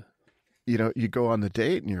 you go on the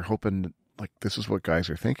date and you're hoping, like, this is what guys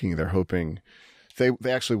are thinking. They're hoping...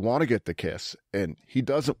 They actually want to get the kiss, and he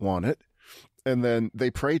doesn't want it, and then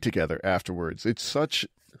they pray together afterwards. It's such...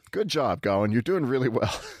 Good job, Gawain. You're doing really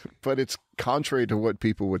well, but it's contrary to what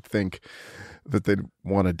people would think that they'd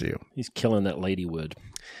want to do. He's killing that ladywood.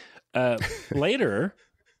 Later,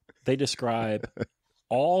 they describe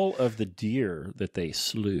all of the deer that they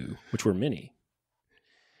slew, which were many,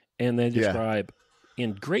 and they describe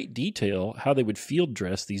in great detail how they would field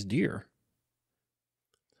dress these deer.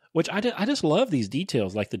 Which I just love these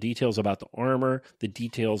details, like the details about the armor, the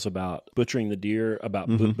details about butchering the deer, about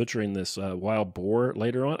butchering this wild boar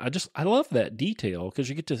later on. I love that detail because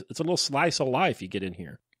it's a little slice of life you get in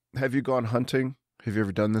here. Have you gone hunting? Have you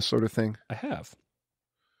ever done this sort of thing? I have.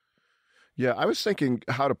 Yeah, I was thinking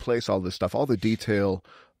how to place all this stuff, all the detail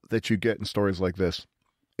that you get in stories like this.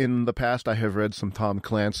 In the past, I have read some Tom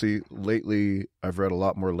Clancy. Lately, I've read a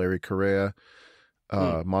lot more Larry Correa,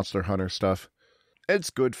 Monster Hunter stuff. It's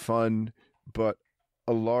good fun, but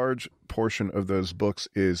a large portion of those books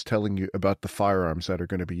is telling you about the firearms that are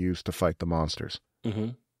going to be used to fight the monsters. Mm-hmm.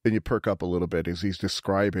 And you perk up a little bit as he's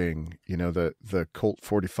describing, the Colt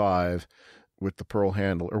 45 with the pearl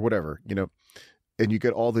handle or whatever, and you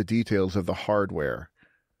get all the details of the hardware.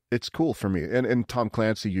 It's cool for me. And in Tom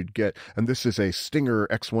Clancy, you'd get, and this is a Stinger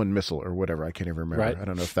X1 missile or whatever. I can't even remember. Right. I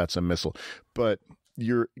don't know if that's a missile, but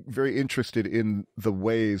you're very interested in the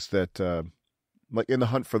ways that, like in The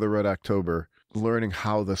Hunt for the Red October, learning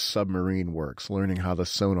how the submarine works, learning how the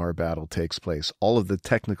sonar battle takes place. All of the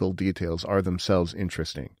technical details are themselves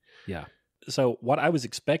interesting. Yeah. So what I was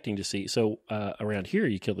expecting to see, around here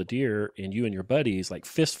you kill the deer and you and your buddies like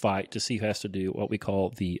fist fight to see who has to do what we call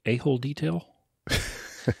the a-hole detail.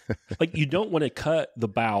 Like you don't want to cut the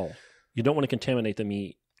bowel. You don't want to contaminate the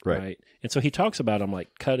meat. Right. And so he talks about them like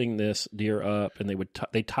cutting this deer up and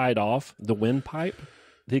they tied off the windpipe.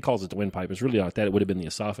 He calls it the windpipe. It's really not that. It would have been the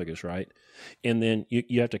esophagus, right? And then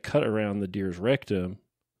you have to cut around the deer's rectum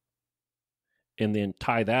and then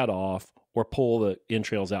tie that off or pull the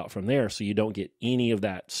entrails out from there so you don't get any of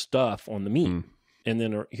that stuff on the meat. Mm. And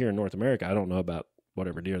then here in North America, I don't know about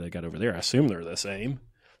whatever deer they got over there. I assume they're the same.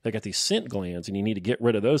 They got these scent glands, and you need to get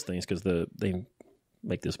rid of those things because they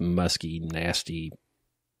make this musky, nasty,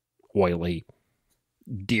 oily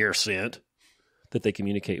deer scent that they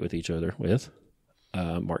communicate with each other with,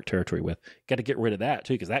 mark territory with. Got to get rid of that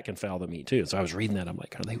too, because that can foul the meat too. So I was reading that. I'm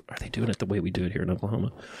like, are they doing it the way we do it here in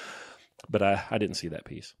Oklahoma? But I didn't see that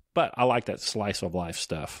piece. But I like that slice of life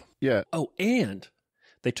stuff. Yeah. Oh, and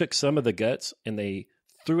they took some of the guts and they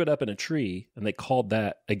threw it up in a tree, and they called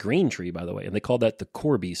that a green tree, by the way, and they called that the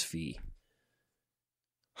Corby's fee.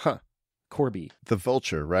 Huh. Corby. The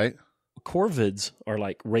vulture, right? Corvids are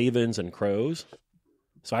like ravens and crows.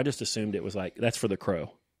 So I just assumed it was like, that's for the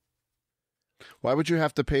crow. Why would you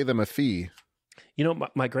have to pay them a fee? You know,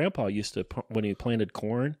 my grandpa used to, when he planted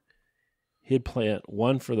corn, he'd plant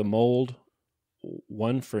one for the mold,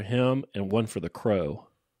 one for him, and one for the crow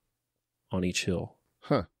on each hill.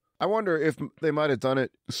 Huh. I wonder if they might have done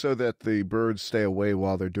it so that the birds stay away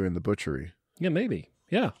while they're doing the butchery. Yeah, maybe.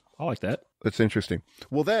 Yeah, I like that. That's interesting.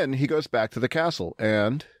 Well, then he goes back to the castle,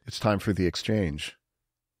 and it's time for the exchange.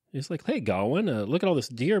 He's like, hey, Gawain, look at all this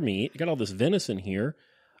deer meat. You got all this venison here.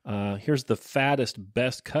 Here's the fattest,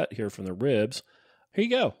 best cut here from the ribs. Here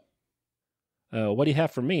you go. What do you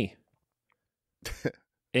have for me?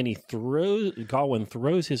 And Gawain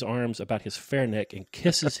throws his arms about his fair neck and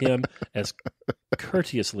kisses him as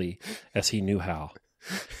courteously as he knew how.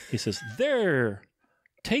 He says, there,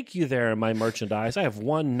 take you there, my merchandise. I have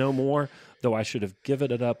one no more, though I should have given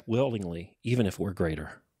it up willingly, even if we're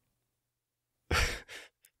greater. And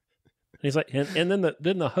he's like, and then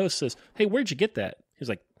the host says, hey, where'd you get that? He's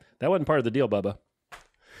like, that wasn't part of the deal, Bubba.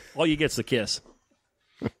 All you get's the kiss.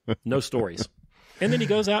 No stories. And then he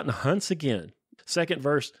goes out and hunts again. Second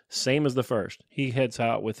verse, same as the first. He heads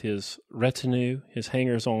out with his retinue, his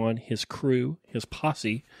hangers-on, his crew, his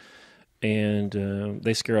posse, and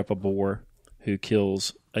they scare up a boar who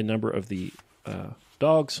kills a number of the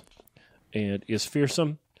dogs and is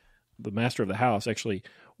fearsome. The master of the house actually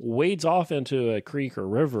wades off into a creek or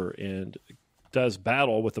river and does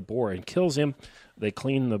battle with the boar and kills him. They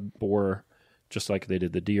clean the boar just like they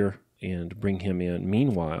did the deer and bring him in.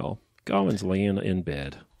 Meanwhile, Gawain's laying in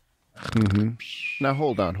bed. Mm-hmm. Now,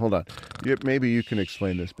 hold on. Maybe you can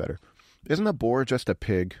explain this better. Isn't a boar just a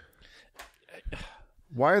pig?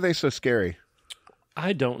 Why are they so scary?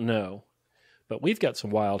 I don't know. But we've got some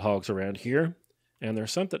wild hogs around here, and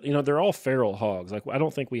there's something, they're all feral hogs. Like, I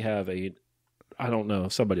don't think we have I don't know,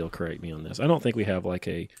 somebody will correct me on this. I don't think we have like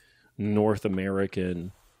a North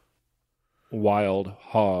American wild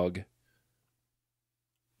hog.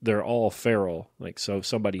 They're all feral. Like, so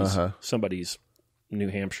somebody's New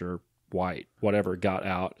Hampshire white, whatever, got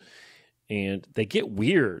out, and they get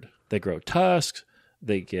weird. They grow tusks.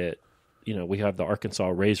 They get, we have the Arkansas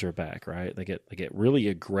Razorback, right? They get really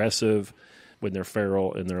aggressive when they're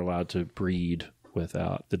feral and they're allowed to breed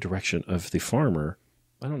without the direction of the farmer.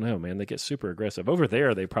 I don't know, man. They get super aggressive. Over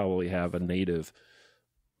there, they probably have a native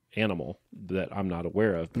animal that I'm not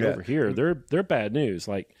aware of. But over here, they're bad news.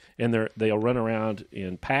 Like, and they'll run around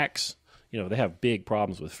in packs. They have big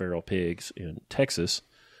problems with feral pigs in Texas,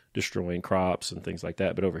 destroying crops and things like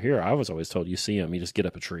that. But over here, I was always told you see them, you just get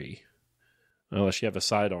up a tree, unless you have a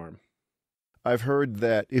sidearm. I've heard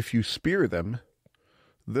that if you spear them,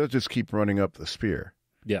 they'll just keep running up the spear.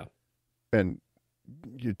 Yeah. And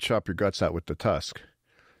you chop your guts out with the tusk.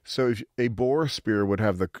 So if a boar spear would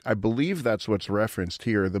have I believe that's what's referenced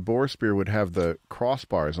here, the boar spear would have the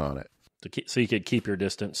crossbars on it. So you could keep your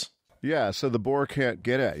distance. Yeah, so the boar can't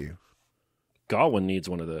get at you. Gawain needs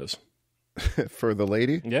one of those. For the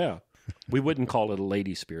lady? Yeah. We wouldn't call it a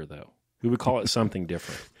lady spear, though. We would call it something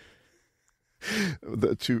different.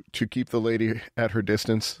 To keep the lady at her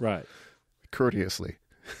distance? Right. Courteously.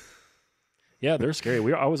 Yeah, they're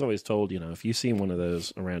scary. I was always told, if you see one of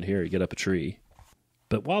those around here, you get up a tree.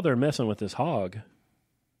 But while they're messing with this hog,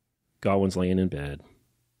 Gawain's laying in bed,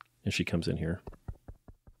 and she comes in here.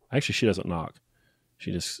 Actually, she doesn't knock.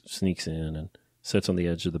 She just sneaks in and sits on the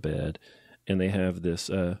edge of the bed, and they have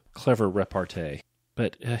this clever repartee.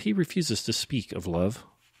 But he refuses to speak of love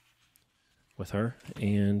with her,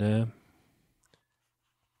 and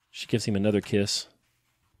she gives him another kiss,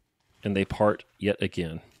 and they part yet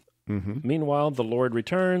again. Mm-hmm. Meanwhile, the Lord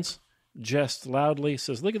returns, jests loudly,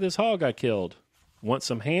 says, look at this hog I killed. Want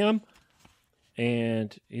some ham?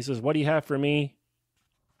 And he says, what do you have for me?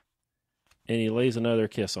 And he lays another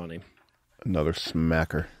kiss on him. Another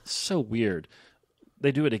smacker. So weird.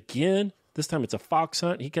 They do it again. This time it's a fox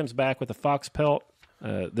hunt. He comes back with a fox pelt.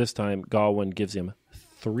 This time Gawain gives him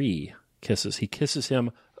 3 kisses. He kisses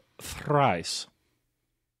him thrice.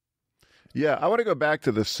 Yeah, I want to go back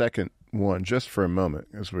to the second one just for a moment,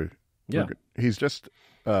 as he's just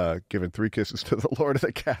given 3 kisses to the Lord of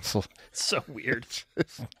the Castle. So weird.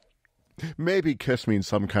 Maybe kiss means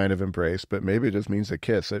some kind of embrace, but maybe it just means a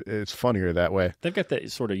kiss. It's funnier that way. They've got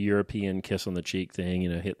that sort of European kiss on the cheek thing,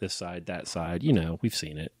 hit this side, that side. We've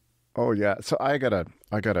seen it. Oh yeah. So I got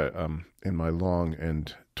in my long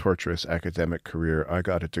and torturous academic career, I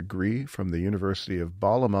got a degree from the University of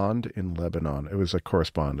Balamand in Lebanon. It was a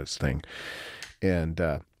correspondence thing. And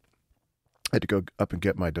I had to go up and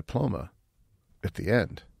get my diploma at the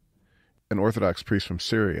end. An Orthodox priest from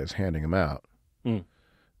Syria is handing them out. Mm.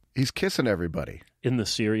 He's kissing everybody. In the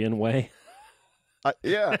Syrian way?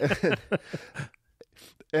 Yeah.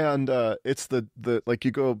 And it's the like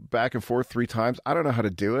you go back and forth 3 times. I don't know how to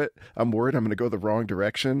do it. I'm worried I'm going to go the wrong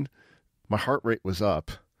direction. My heart rate was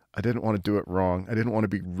up. I didn't want to do it wrong. I didn't want to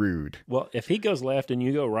be rude. Well, if he goes left and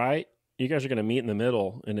you go right, you guys are going to meet in the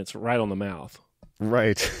middle, and it's right on the mouth.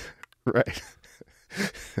 Right. Right.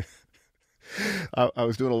 I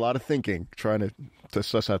was doing a lot of thinking, trying to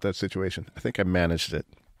suss out that situation. I think I managed it.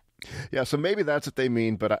 Yeah, so maybe that's what they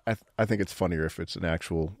mean, but I think it's funnier if it's an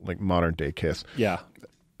actual modern day kiss. Yeah.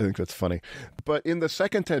 I think that's funny. But in the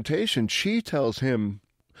second temptation, she tells him,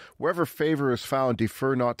 wherever favor is found,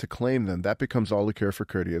 defer not to claim them. That becomes all the care for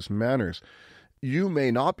courteous manners. You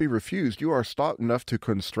may not be refused. You are stout enough to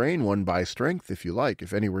constrain one by strength, if you like,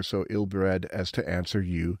 if any were so ill-bred as to answer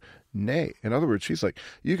you nay. In other words, she's like,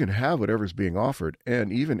 you can have whatever's being offered,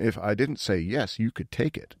 and even if I didn't say yes, you could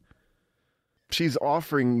take it. She's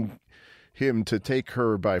offering him to take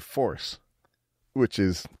her by force, which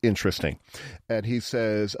is interesting. And he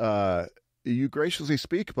says, you graciously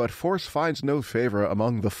speak, but force finds no favor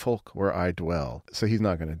among the folk where I dwell. So he's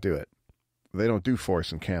not going to do it. They don't do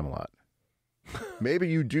force in Camelot. Maybe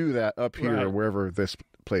you do that up here or wherever this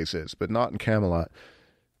place is, but not in Camelot.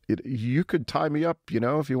 You could tie me up,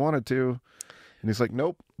 if you wanted to. And he's like,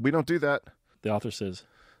 nope, we don't do that. The author says,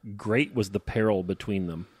 great was the peril between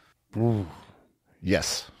them. Ooh.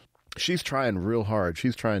 Yes. She's trying real hard.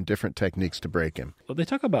 She's trying different techniques to break him. Well, they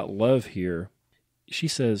talk about love here. She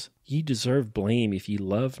says, ye deserve blame if ye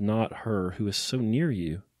love not her who is so near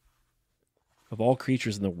you. Of all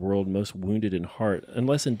creatures in the world, most wounded in heart,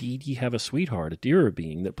 unless indeed ye have a sweetheart, a dearer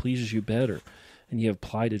being, that pleases you better, and ye have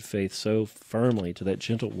plighted faith so firmly to that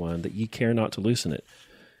gentle one that ye care not to loosen it.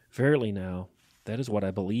 Verily now, that is what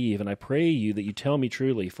I believe, and I pray you that you tell me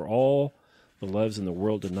truly, for all the loves in the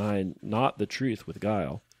world deny not the truth with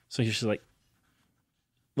guile. So she's like,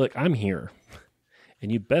 look, I'm here, and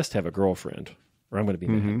you best have a girlfriend, or I'm going to be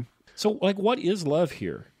mad. So, what is love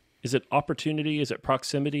here? Is it opportunity? Is it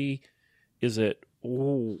proximity? Is it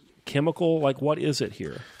chemical? What is it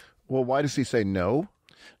here? Well, why does he say no?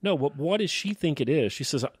 No, what does she think it is? She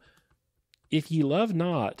says, if ye love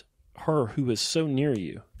not her who is so near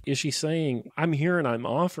you, is she saying, I'm here and I'm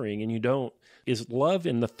offering and you don't? Is love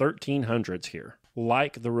in the 1300s here,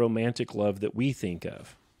 like the romantic love that we think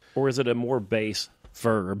of? Or is it a more base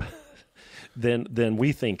verb than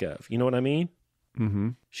we think of? You know what I mean? Mm-hmm.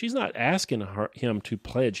 She's not asking him to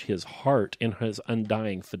pledge his heart in his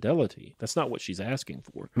undying fidelity. That's not what she's asking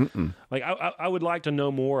for. Mm-mm. I would like to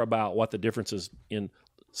know more about what the differences in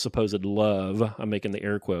supposed love, I'm making the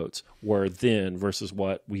air quotes, were then versus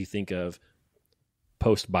what we think of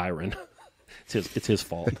post Byron. It's his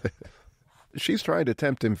fault. She's trying to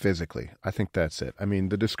tempt him physically. I think that's it. I mean,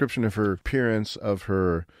 the description of her appearance, of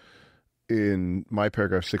her in my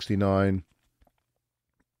paragraph 69,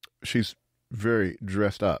 she's very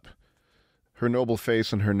dressed up. Her noble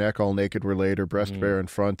face and her neck all naked were laid, her breast bare in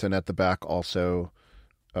front and at the back also.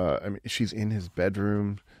 She's in his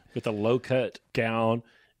bedroom. With a low-cut gown,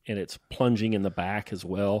 and it's plunging in the back as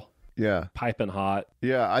well. Yeah. Piping hot.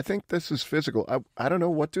 Yeah, I think this is physical. I don't know,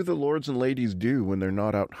 what do the lords and ladies do when they're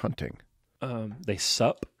not out hunting? They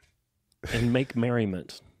sup and make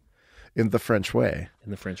merriment. In the French way.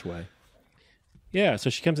 Yeah, so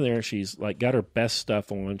she comes in there and she's got her best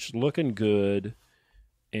stuff on. She's looking good.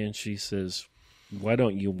 And she says, why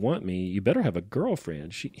don't you want me? You better have a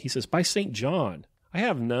girlfriend. He says, by St. John, I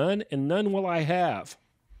have none and none will I have.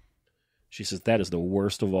 She says, that is the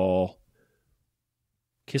worst of all.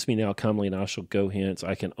 Kiss me now, comely, and I shall go hence.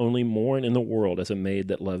 I can only mourn in the world as a maid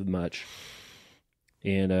that loved much.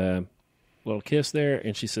 And little kiss there.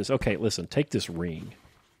 And she says, okay, listen, take this ring.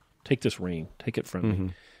 Take it from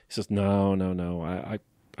me. He says, no,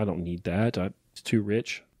 I don't need that. It's too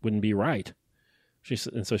rich. Wouldn't be right.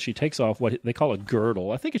 And so she takes off what they call a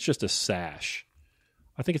girdle. I think it's just a sash.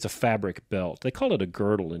 I think it's a fabric belt. They call it a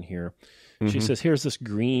girdle in here. She says, here's this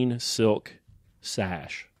green silk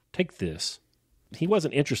sash. Take this. He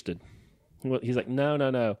wasn't interested. He's like,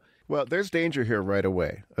 no. Well, there's danger here right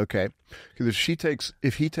away, okay? Because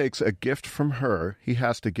if he takes a gift from her, he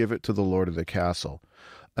has to give it to the lord of the castle.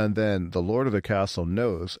 And then the lord of the castle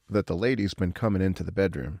knows that the lady's been coming into the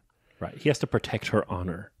bedroom. Right. He has to protect her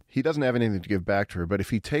honor. He doesn't have anything to give back to her, but if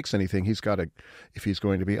he takes anything, if he's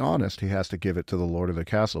going to be honest, he has to give it to the lord of the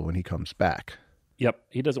castle when he comes back. Yep.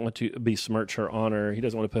 He doesn't want to besmirch her honor. He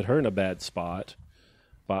doesn't want to put her in a bad spot.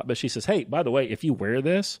 But she says, hey, by the way, if you wear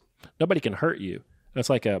this, nobody can hurt you. That's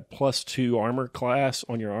like a +2 armor class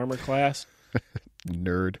on your armor class.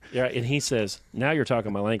 Nerd. Yeah, and he says, now you're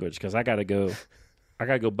talking my language because I got to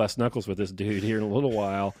go bust knuckles with this dude here in a little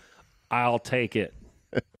while. I'll take it.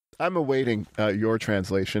 I'm awaiting your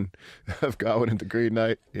translation of Gawain and the Green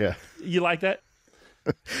Knight. Yeah. You like that?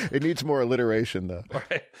 It needs more alliteration, though.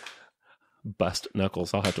 Right. Bust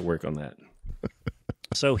knuckles. I'll have to work on that.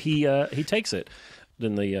 So he takes it.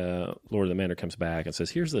 Then the Lord of the Manor comes back and says,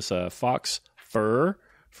 here's this fox fur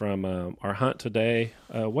from our hunt today.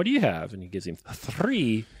 What do you have? And he gives him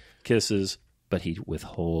 3 kisses, but he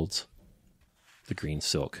withholds the green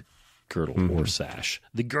silk girdle or sash.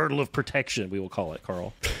 The girdle of protection, we will call it,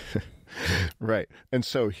 Karl. Right. And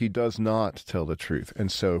so he does not tell the truth.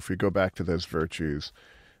 And so if we go back to those virtues,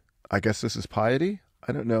 I guess this is piety?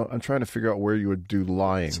 I don't know. I'm trying to figure out where you would do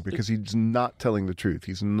lying because he's not telling the truth.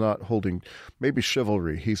 He's not holding, maybe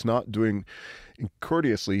chivalry. He's not doing,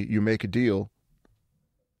 courteously, you make a deal.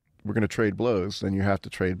 We're going to trade blows, then you have to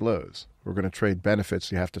trade blows. We're going to trade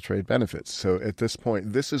benefits, you have to trade benefits. So at this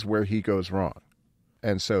point, this is where he goes wrong.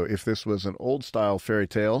 And so if this was an old style fairy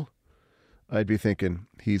tale, I'd be thinking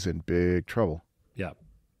he's in big trouble. Yeah.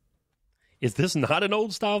 Is this not an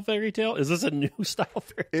old style fairy tale? Is this a new style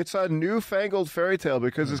fairy tale? It's a newfangled fairy tale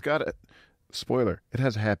because it's got a spoiler. It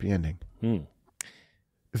has a happy ending.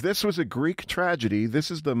 If this was a Greek tragedy, this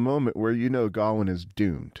is the moment where you know Gawain is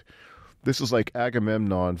doomed. This is like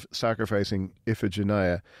Agamemnon sacrificing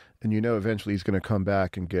Iphigenia, and you know eventually he's going to come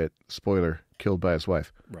back and get, spoiler, killed by his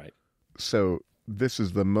wife. Right. So this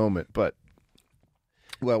is the moment, but,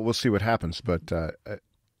 well, we'll see what happens, but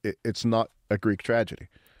it's not a Greek tragedy.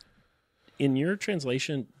 In your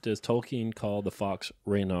translation, does Tolkien call the fox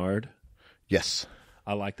Reynard? Yes.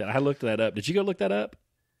 I like that. I looked that up. Did you go look that up?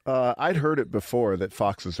 I'd heard it before that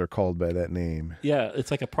foxes are called by that name. Yeah,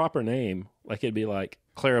 it's like a proper name. Like it'd be like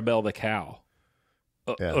Clarabelle the cow,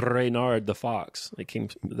 Reynard the fox.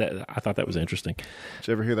 I thought that was interesting. Did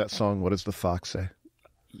you ever hear that song, What Does the Fox Say?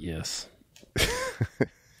 Yes.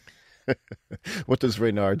 What does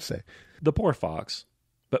Reynard say? The poor fox.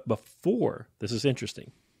 But before, this is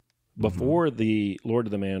interesting, before the Lord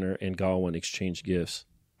of the Manor and Gawain exchange gifts,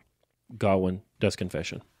 Gawain does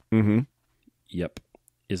confession. Yep.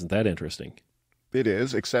 Isn't that interesting? It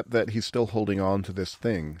is, except that he's still holding on to this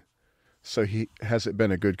thing. So has it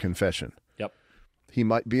been a good confession? Yep. He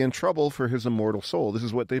might be in trouble for his immortal soul. This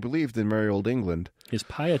is what they believed in merry old England. His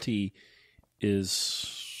piety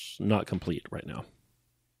is not complete right now.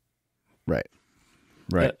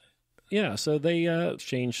 Right. Yeah, so they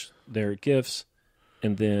exchange their gifts,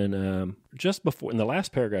 and then just before, in the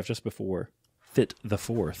last paragraph, just before Fit the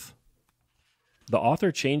Fourth, the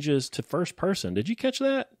author changes to first person. Did you catch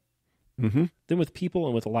that? Then with people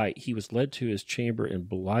and with light, he was led to his chamber and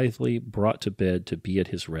blithely brought to bed to be at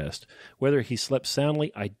his rest. Whether he slept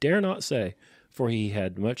soundly, I dare not say, for he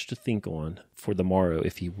had much to think on for the morrow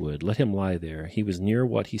if he would. Let him lie there. He was near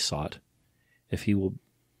what he sought. If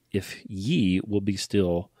ye will be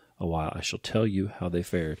still a while, I shall tell you how they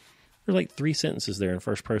fared. There are like 3 sentences there in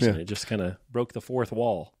first person. Yeah. It just kind of broke the fourth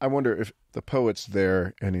wall. I wonder if the poet's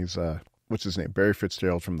there and he's, what's his name? Barry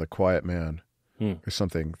Fitzgerald from The Quiet Man or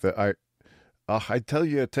something. That I'd tell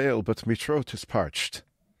you a tale, but me throat is parched.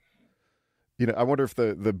 You know, I wonder if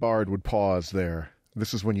the bard would pause there.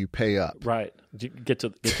 This is when you pay up. Right. Get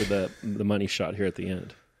to the money shot here at the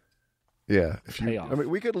end. Yeah. Payoff. I mean,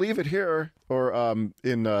 we could leave it here, or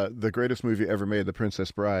in the greatest movie ever made, The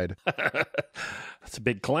Princess Bride. That's a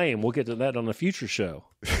big claim. We'll get to that on a future show.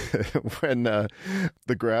 When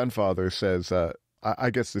the grandfather says, I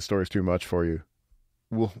guess this story's too much for you.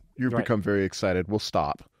 You've become very excited. We'll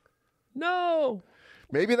stop. No.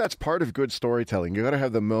 Maybe that's part of good storytelling. You got to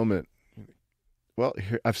have the moment. Well,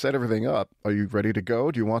 here, I've set everything up. Are you ready to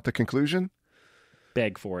go? Do you want the conclusion?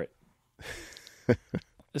 Beg for it.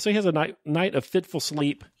 So he has a night of fitful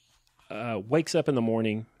sleep, wakes up in the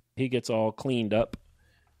morning. He gets all cleaned up,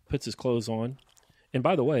 puts his clothes on. And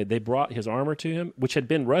by the way, they brought his armor to him, which had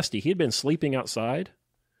been rusty. He had been sleeping outside.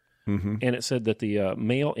 And it said that the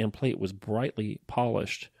mail and plate was brightly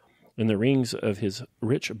polished, and the rings of his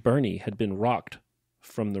rich byrnie had been rocked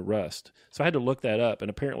from the rust. So I had to look that up, and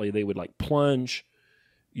apparently they would like plunge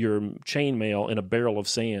your chainmail in a barrel of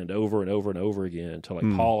sand over and over and over again to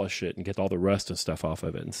like polish it and get all the rust and stuff off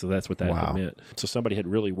of it. And so that's what that had meant. So somebody had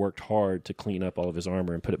really worked hard to clean up all of his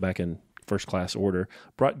armor and put it back in first class order.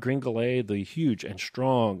 Brought Gringolet, the huge and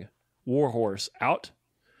strong war horse, out,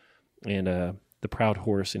 and the proud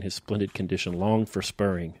horse in his splendid condition longed for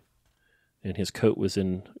spurring, and his coat was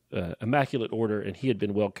in immaculate order, and he had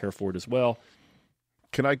been well cared for as well.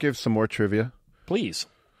 Can I give some more trivia? Please.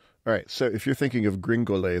 All right, so if you're thinking of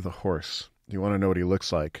Gringolet the horse, you want to know what he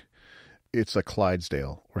looks like, it's a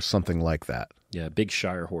Clydesdale or something like that. Yeah, big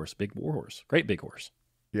Shire horse, big war horse, great big horse.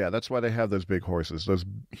 Yeah, that's why they have those big horses. Those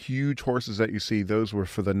huge horses that you see, those were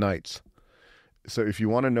for the knights. So if you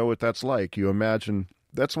want to know what that's like, you imagine,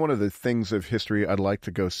 that's one of the things of history I'd like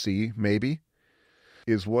to go see, maybe,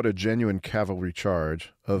 is what a genuine cavalry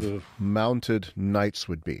charge of mounted knights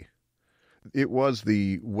would be. It was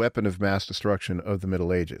the weapon of mass destruction of the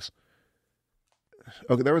Middle Ages.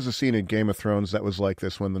 Okay, there was a scene in Game of Thrones that was like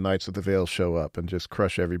this when the Knights of the Vale show up and just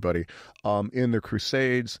crush everybody. In the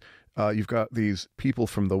Crusades, you've got these people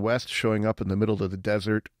from the West showing up in the middle of the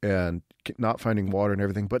desert and not finding water and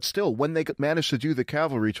everything. But still, when they managed to do the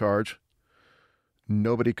cavalry charge,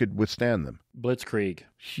 nobody could withstand them. Blitzkrieg.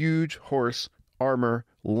 Huge horse, armor,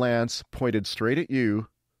 lance pointed straight at you.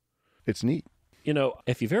 It's neat. You know,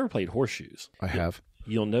 if you've ever played horseshoes, I have.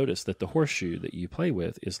 You'll notice that the horseshoe that you play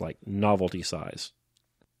with is like novelty size.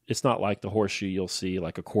 It's not like the horseshoe you'll see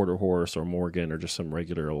like a quarter horse or Morgan or just some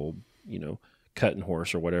regular old, cutting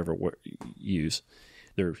horse or whatever you use.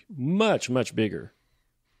 They're much, much bigger.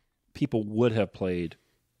 People would have played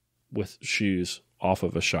with shoes off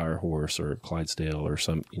of a Shire horse or a Clydesdale or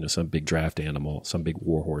some big draft animal, some big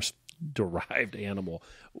war horse derived animal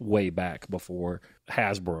way back before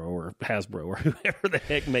Hasbro or whoever the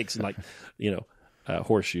heck makes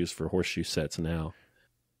horseshoes for horseshoe sets now.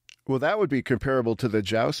 Well, that would be comparable to the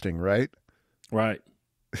jousting, right? Right.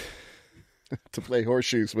 To play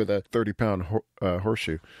horseshoes with a 30-pound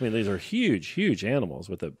horseshoe. I mean, these are huge, huge animals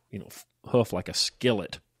with a hoof like a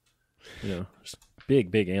skillet. Big,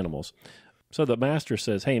 big animals. So the master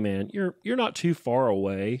says, "Hey, man, you're not too far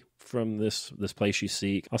away from this place you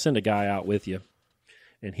seek. I'll send a guy out with you,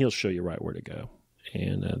 and he'll show you right where to go."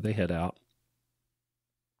 And they head out.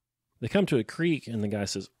 They come to a creek, and the guy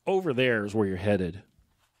says, "Over there is where you're headed,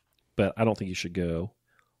 but I don't think you should go."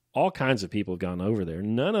 All kinds of people have gone over there.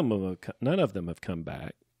 None of them have come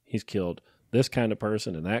back. He's killed this kind of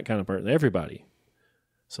person and that kind of person, everybody.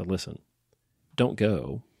 So listen, don't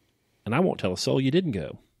go, and I won't tell a soul you didn't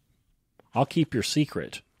go. I'll keep your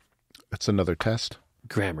secret. That's another test.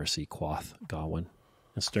 Gramercy, quoth Gawain.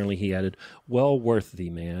 And sternly he added, "Well worth thee,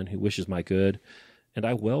 man, who wishes my good, and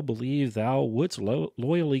I well believe thou wouldst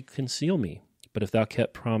loyally conceal me. But if thou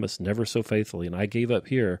kept promise never so faithfully, and I gave up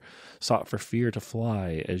here, sought for fear to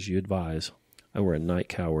fly, as you advise, I were a knight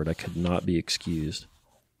coward, I could not be excused."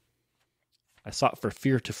 I sought for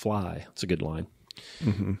fear to fly. That's a good line.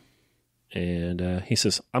 Mm-hmm. And he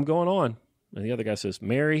says, "I'm going on." And the other guy says,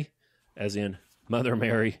 "Mary," as in Mother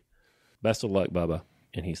Mary, "best of luck, Bubba."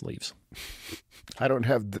 And he leaves. I don't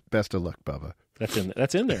have the best of luck, Bubba. That's in there.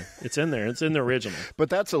 It's in there. It's in the original. But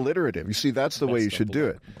that's alliterative. You see, that's the way you should do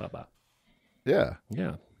it. Bubba. Yeah.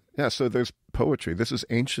 Yeah. Yeah, so there's poetry. This is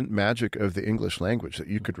ancient magic of the English language that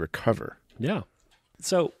you could recover. Yeah.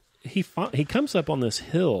 So he comes up on this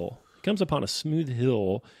hill. He comes upon a smooth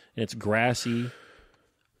hill, and it's grassy.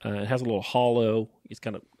 It has a little hollow. It's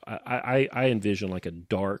kind of, I envision like a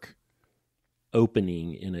dark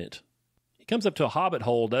opening in it. He comes up to a hobbit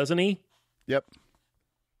hole, doesn't he? Yep.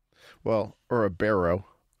 Well, or a barrow.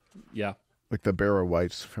 Yeah. Like the Barrow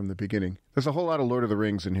Wights from the beginning. There's a whole lot of Lord of the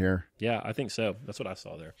Rings in here. Yeah, I think so. That's what I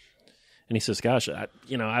saw there. And he says, "Gosh, I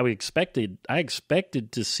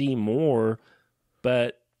expected to see more,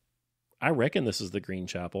 but I reckon this is the Green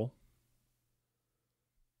Chapel."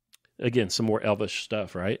 Again, some more elvish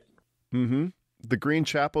stuff, right? Mm-hmm. The Green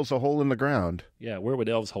Chapel's a hole in the ground. Yeah, where would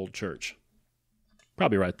elves hold church?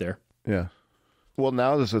 Probably right there. Yeah. Well,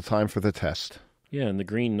 now is the time for the test. Yeah, and the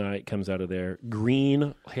Green Knight comes out of there.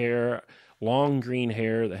 Green hair, long green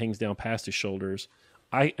hair that hangs down past his shoulders.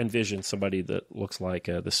 I envision somebody that looks like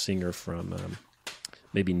the singer from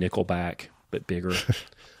maybe Nickelback, but bigger,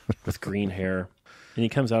 with green hair. And he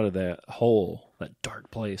comes out of that hole, that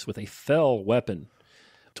dark place, with a fell weapon.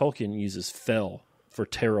 Tolkien uses fell for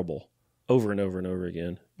terrible over and over and over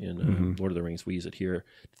again in Lord of the Rings. We use it here.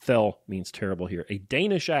 Fell means terrible here. A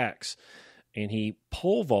Danish axe. And he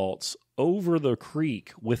pole vaults over the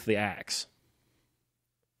creek with the axe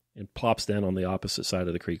and plops down on the opposite side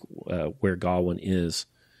of the creek where Gawain is.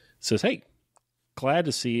 Says, "Hey, glad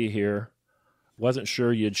to see you here. Wasn't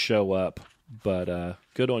sure you'd show up, but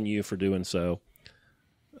good on you for doing so.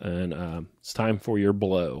 And it's time for your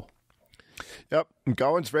blow. Yep,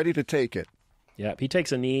 Gawain's ready to take it. Yep, he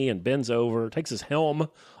takes a knee and bends over, takes his helm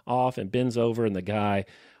off and bends over, and the guy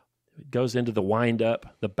goes into the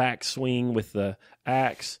wind-up, the back swing with the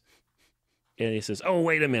axe, and he says, oh,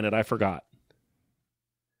 wait a minute, I forgot.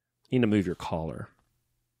 You need to move your collar.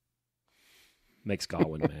 Makes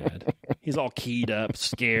Gawain mad. He's all keyed up,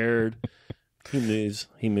 scared. He moves,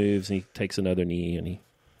 and he takes another knee, and he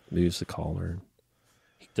moves the collar.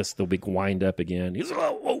 He does the big wind-up again. He's like,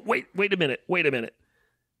 oh, wait a minute.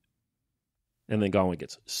 And then Gawain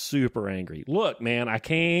gets super angry. Look, man, I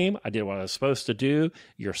did what I was supposed to do.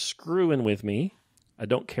 You're screwing with me. I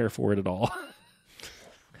don't care for it at all.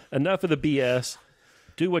 Enough of the BS.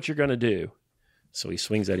 Do what you're going to do. So he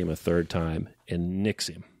swings at him a third time and nicks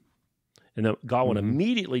him. And then Gawain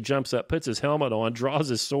immediately jumps up, puts his helmet on, draws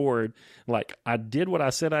his sword. Like, I did what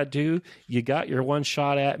I said I'd do. You got your one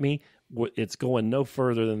shot at me. It's going no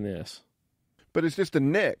further than this. But it's just a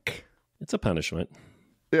nick. It's a punishment.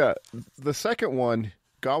 Yeah, the second one,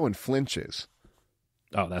 Gawain flinches.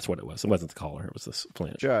 Oh, that's what it was. It wasn't the collar. It was the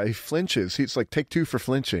flinch. Yeah, he flinches. He's like, take two for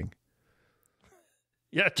flinching.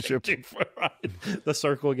 Yeah, take two for right. The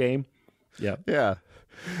circle game. Yeah. Yeah.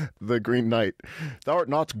 The Green Knight. Thou art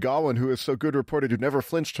not Gawain, who is so good reported, who never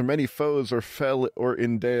flinched from any foes or fell or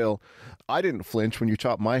in dale. I didn't flinch when you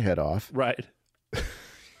chopped my head off. Right.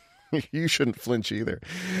 You shouldn't flinch either.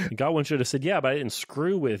 Gawain should have said, yeah, but I didn't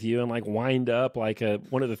screw with you and like wind up like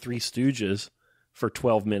one of the Three Stooges for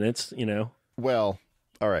 12 minutes, you know? Well,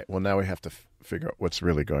 all right. Well, now we have to figure out what's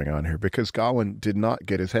really going on here, because Gawain did not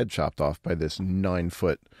get his head chopped off by this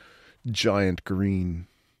 9-foot giant green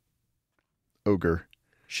ogre.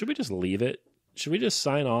 Should we just leave it? Should we just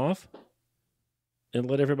sign off and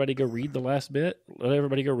let everybody go read the last bit? Let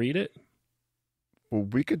everybody go read it? Well,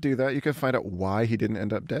 we could do that. You can find out why he didn't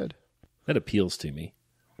end up dead. That appeals to me.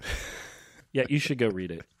 Yeah, you should go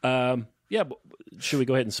read it. Yeah, but should we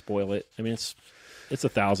go ahead and spoil it? I mean, it's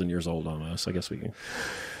 1,000 years old almost. I guess we can.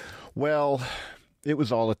 Well, it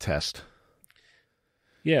was all a test.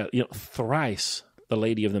 Yeah, thrice the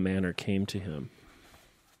lady of the manor came to him,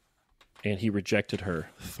 and he rejected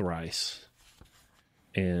her thrice.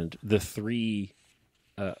 And the 3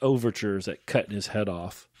 overtures that cut his head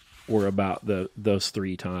off were about those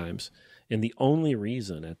 3 times. And the only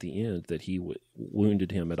reason at the end that he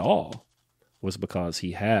wounded him at all was because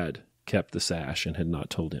he had kept the sash and had not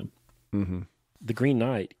told him. Mm-hmm. The Green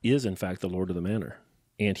Knight is, in fact, the Lord of the Manor.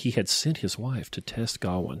 And he had sent his wife to test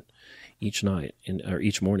Gawain each night or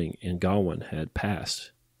each morning, and Gawain had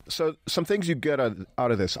passed. So some things you get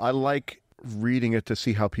out of this. I like reading it to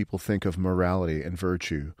see how people think of morality and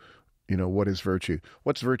virtue. You know, what is virtue?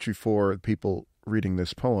 What's virtue for people reading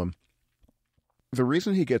this poem? The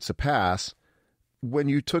reason he gets a pass, when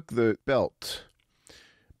you took the belt,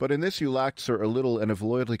 but in this you lacked, sir, a little, and have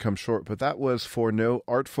loyally come short, but that was for no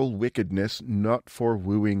artful wickedness, not for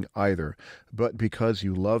wooing either, but because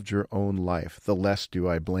you loved your own life, the less do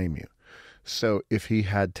I blame you. So if he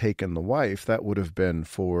had taken the wife, that would have been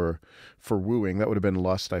for wooing, that would have been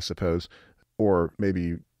lust, I suppose, or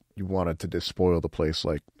maybe you wanted to despoil the place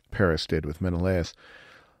like Paris did with Menelaus.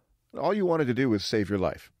 All you wanted to do was save your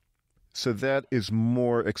life. So that is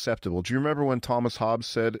more acceptable. Do you remember when Thomas Hobbes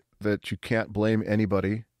said that you can't blame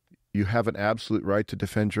anybody? You have an absolute right to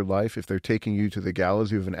defend your life. If they're taking you to the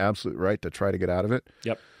gallows, you have an absolute right to try to get out of it.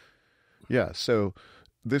 Yep. Yeah, so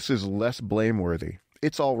this is less blameworthy.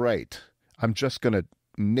 It's all right. I'm just going to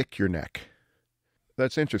nick your neck.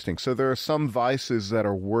 That's interesting. So there are some vices that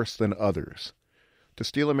are worse than others. To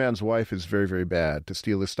steal a man's wife is very, very bad. To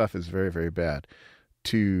steal his stuff is very, very bad.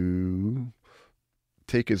 To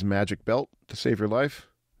take his magic belt to save your life,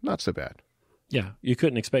 not so bad. Yeah, you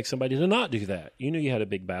couldn't expect somebody to not do that. You knew you had a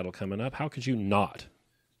big battle coming up. How could you not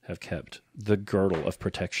have kept the girdle of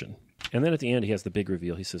protection? And then at the end, he has the big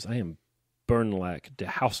reveal. He says, I am Bernlac de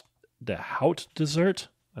Hout Desert.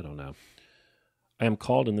 I don't know. I am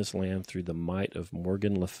called in this land through the might of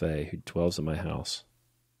Morgan Le Fay, who dwells in my house.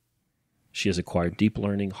 She has acquired deep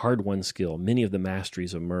learning, hard-won skill, many of the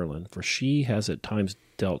masteries of Merlin, for she has at times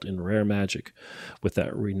dealt in rare magic with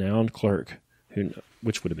that renowned clerk,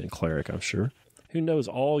 which would have been cleric, I'm sure, who knows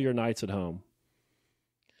all your knights at home.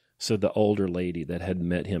 So the older lady that had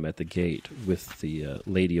met him at the gate with the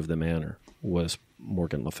lady of the manor was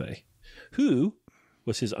Morgan Le Fay, who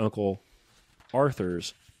was his uncle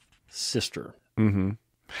Arthur's sister. Mm-hmm.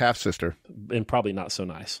 Half-sister. And probably not so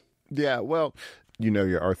nice. Yeah, well, you know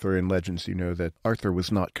your Arthurian legends. You know that Arthur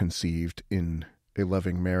was not conceived in a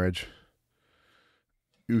loving marriage.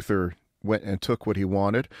 Uther went and took what he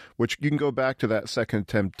wanted, which you can go back to that second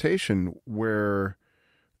temptation where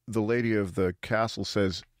the lady of the castle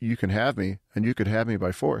says, you can have me, and you could have me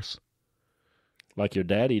by force. Like your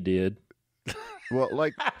daddy did. Well,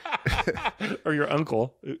 like... or your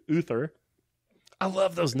uncle, Uther. I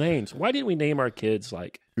love those names. Why didn't we name our kids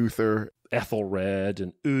like Uther, Ethelred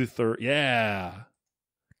and Uther? Yeah.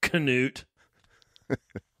 Canute.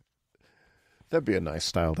 That'd be a nice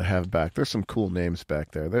style to have back. There's some cool names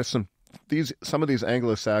back there. There's some of these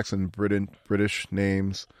Anglo-Saxon British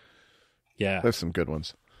names. Yeah. There's some good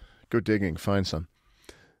ones. Go digging, find some.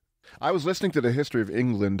 I was listening to the History of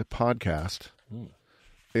England podcast,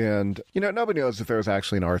 and, nobody knows if there was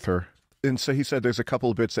actually an Arthur. And so he said there's a couple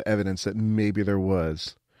of bits of evidence that maybe there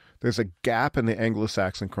was. There's a gap in the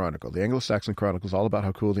Anglo-Saxon Chronicle. The Anglo-Saxon Chronicle is all about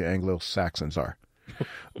how cool the Anglo-Saxons are.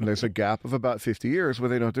 And there's a gap of about 50 years where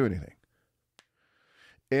they don't do anything.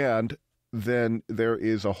 And then there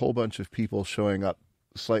is a whole bunch of people showing up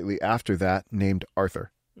slightly after that named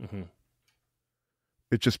Arthur. Mm-hmm.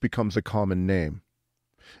 It just becomes a common name.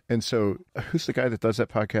 And so, who's the guy that does that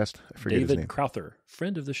podcast? I forget his name. David Crowther,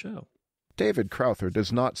 friend of the show. David Crowther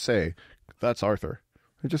does not say, that's Arthur.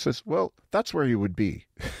 He just says, well, that's where he would be.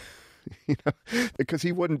 Because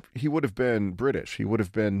he would have been British. He would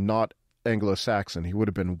have been not Anglo-Saxon. He would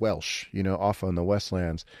have been Welsh, off on the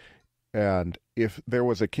Westlands. And if there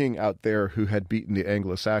was a king out there who had beaten the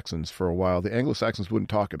Anglo-Saxons for a while, the Anglo-Saxons wouldn't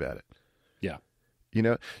talk about it. Yeah.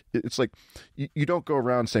 It's like you don't go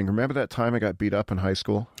around saying, remember that time I got beat up in high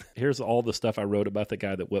school? Here's all the stuff I wrote about the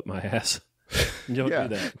guy that whipped my ass. You don't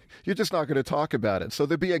do that. You're just not going to talk about it. So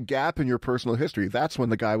there'd be a gap in your personal history. That's when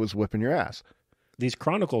the guy was whipping your ass. These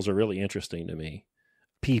chronicles are really interesting to me.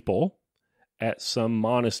 People at some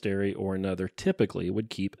monastery or another typically would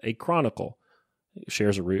keep a chronicle. It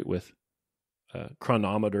shares a root with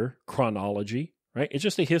chronometer, chronology, right? It's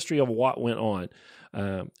just a history of what went on.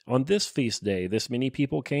 On this feast day, this many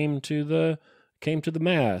people came to the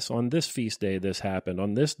mass. On this feast day, this happened.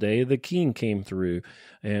 On this day, the king came through,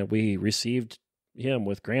 and we received him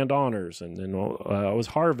with grand honors. And then it was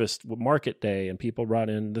harvest market day, and people brought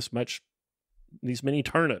in these many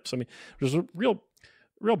turnips. I mean, there's a real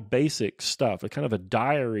basic stuff, a kind of a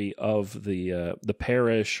diary of the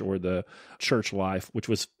parish or the church life, which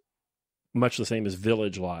was much the same as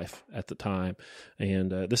village life at the time.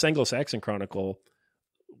 And this Anglo-Saxon chronicle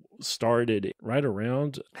started right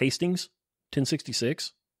around Hastings,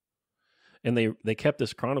 1066. And they kept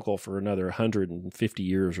this chronicle for another 150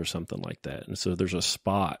 years or something like that. And so there's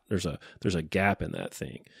a gap in that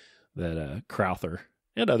thing that Crowther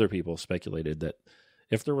and other people speculated that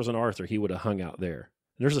if there was an Arthur, he would have hung out there.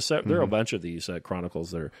 And there are a bunch of these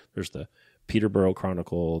chronicles. There's the Peterborough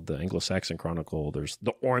Chronicle, the Anglo-Saxon Chronicle, there's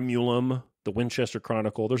the Ormulum, the Winchester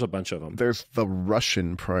Chronicle. There's a bunch of them. There's the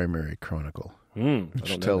Russian Primary Chronicle,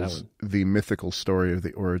 which tells the mythical story of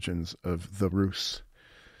the origins of the Rus.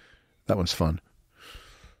 That one's fun.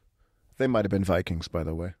 They might have been Vikings, by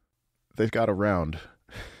the way. They've got around.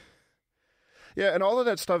 Yeah, and all of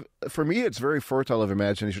that stuff, for me, it's very fertile of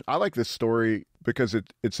imagination. I like this story because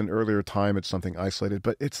it's an earlier time, it's something isolated,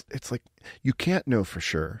 but it's like you can't know for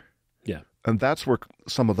sure. Yeah. And that's where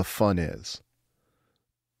some of the fun is.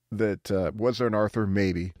 That, was there an Arthur?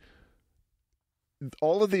 Maybe.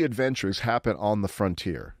 All of the adventures happen on the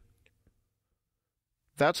frontier.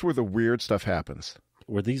 That's where the weird stuff happens.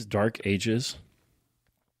 Were these dark ages?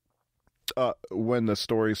 When the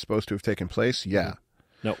story is supposed to have taken place, yeah.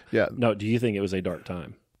 No. Yeah. No, do you think it was a dark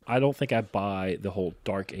time? I don't think I buy the whole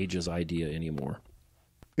dark ages idea anymore.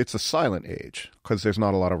 It's a silent age because there's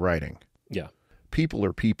not a lot of writing. Yeah. People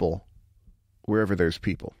are people wherever there's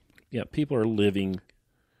people. Yeah, people are living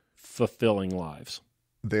fulfilling lives.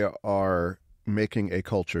 They are making a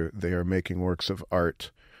culture. They are making works of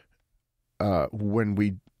art. When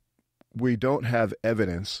we don't have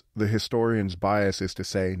evidence, the historian's bias is to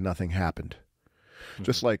say nothing happened. Mm-hmm.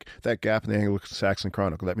 Just like that gap in the Anglo-Saxon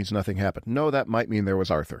Chronicle, that means nothing happened. No, that might mean there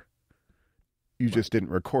was Arthur. You just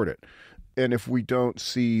didn't record it. And if we don't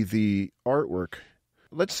see the artwork,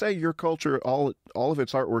 let's say your culture, all of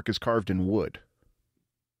its artwork is carved in wood.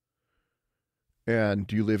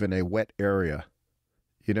 And you live in a wet area,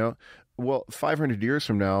 Well, 500 years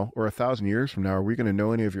from now or 1,000 years from now, are we going to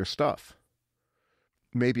know any of your stuff?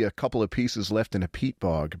 Maybe a couple of pieces left in a peat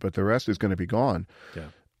bog, but the rest is going to be gone. Yeah.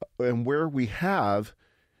 And where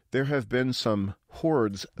there have been some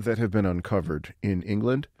hoards that have been uncovered in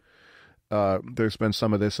England. There's been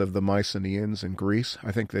some of this of the Mycenaeans in Greece.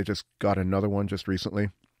 I think they just got another one just recently.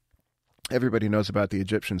 Everybody knows about the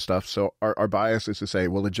Egyptian stuff, so our bias is to say,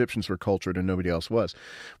 well, Egyptians were cultured and nobody else was.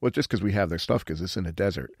 Well, just because we have their stuff because it's in a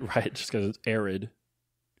desert. Right, just because it's arid.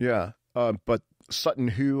 Yeah, But Sutton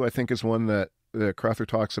Hoo, I think, is one that Crowther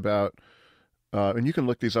talks about. And you can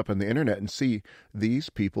look these up on the internet and see these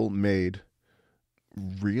people made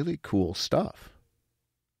really cool stuff.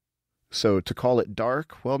 So to call it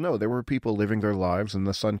dark, well, no, there were people living their lives and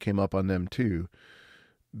the sun came up on them too.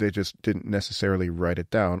 They just didn't necessarily write it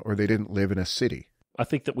down, or they didn't live in a city. I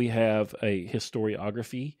think that we have a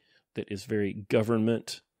historiography that is very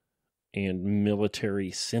government and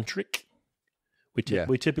military centric. We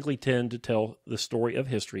typically tend to tell the story of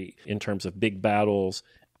history in terms of big battles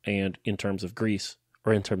and in terms of Greece,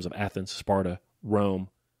 or in terms of Athens, Sparta, Rome,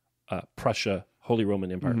 Prussia, Holy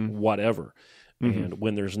Roman Empire, whatever. And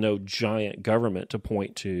when there's no giant government to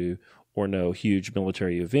point to or no huge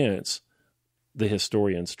military events, the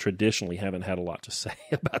historians traditionally haven't had a lot to say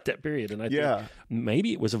about that period. And I think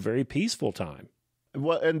maybe it was a very peaceful time.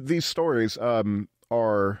 Well, and these stories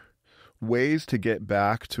are ways to get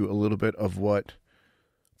back to a little bit of what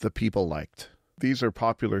the people liked. These are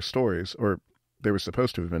popular stories, or they were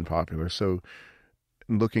supposed to have been popular. So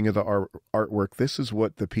looking at the artwork, this is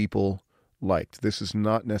what the people liked. This is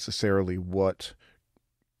not necessarily what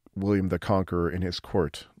William the Conqueror and his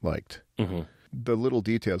court liked. The little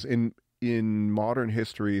details. In modern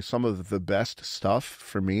history, some of the best stuff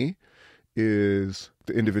for me is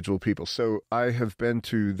the individual people. So I have been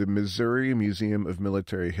to the Missouri Museum of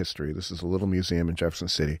Military History. This is a little museum in Jefferson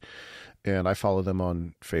City, and I follow them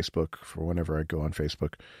on Facebook for whenever I go on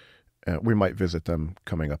Facebook. We might visit them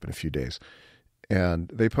coming up in a few days.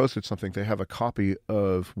 And they posted something. They have a copy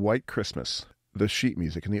of White Christmas, the sheet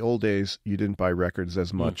music. In the old days, you didn't buy records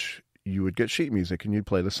as much. You would get sheet music and you'd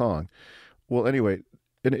play the song. Well, anyway,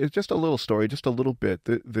 and it's just a little story, just a little bit.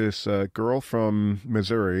 This girl from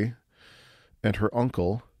Missouri and her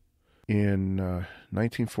uncle in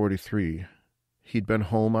 1943, he'd been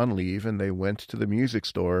home on leave and they went to the music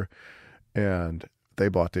store and they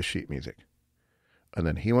bought this sheet music. And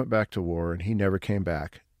then he went back to war and he never came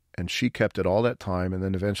back. And she kept it all that time and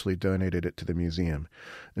then eventually donated it to the museum.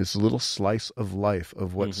 This little slice of life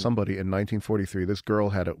of what somebody in 1943, this girl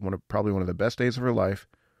had probably one of the best days of her life,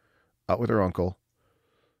 out with her uncle.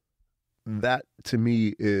 That, to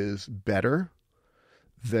me, is better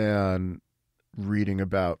than reading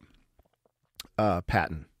about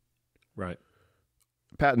Patton. Right.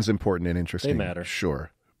 Patton's important and interesting. They matter.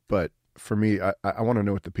 Sure. But for me, I want to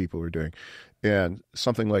know what the people are doing. And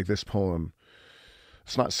something like this poem,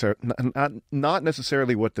 it's not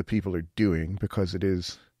necessarily what the people are doing, because it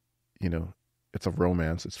is, it's a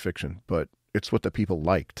romance, it's fiction, but it's what the people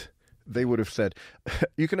liked. They would have said,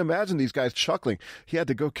 you can imagine these guys chuckling. He had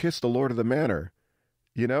to go kiss the Lord of the Manor.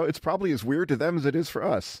 It's probably as weird to them as it is for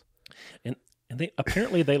us. And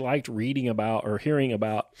apparently they liked reading about or hearing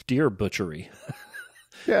about deer butchery.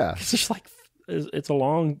 Yeah. It's just like, it's a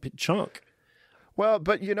long chunk. Well,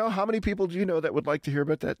 but how many people do you know that would like to hear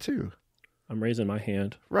about that too? I'm raising my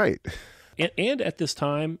hand. Right. And at this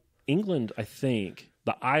time, England, I think,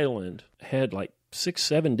 the island had like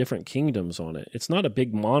 6-7 different kingdoms on it. It's not a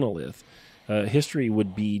big monolith. History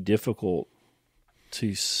would be difficult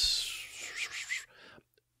to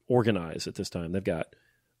organize at this time. They've got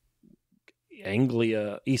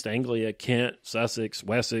Anglia, East Anglia, Kent, Sussex,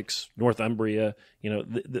 Wessex, Northumbria.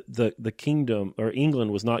 The kingdom, or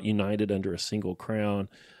England, was not united under a single crown.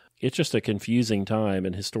 It's just a confusing time,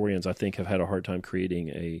 and historians, I think, have had a hard time creating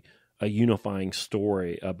a unifying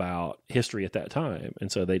story about history at that time.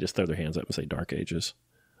 And so they just throw their hands up and say Dark Ages.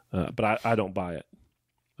 But I don't buy it.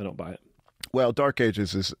 I don't buy it. Well, Dark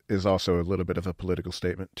Ages is also a little bit of a political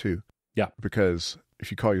statement, too. Yeah. Because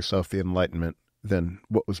if you call yourself the Enlightenment, then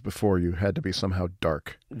what was before you had to be somehow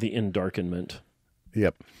dark. The endarkenment.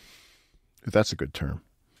 Yep. That's a good term.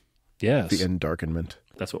 Yes. The endarkenment.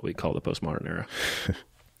 That's what we call the postmodern era.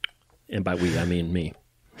 And by we, I mean me.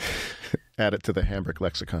 Add it to the Hambrick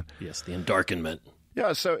lexicon. Yes, the endarkenment.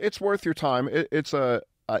 Yeah, so it's worth your time.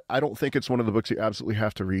 I don't think it's one of the books you absolutely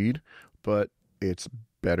have to read, but it's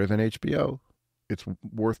better than HBO. It's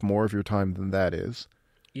worth more of your time than that is.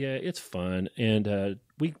 Yeah, it's fun. And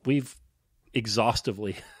we've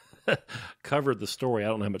exhaustively covered the story. I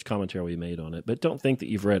don't know how much commentary we made on it, but don't think that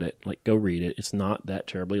you've read it. Like, go read it. It's not that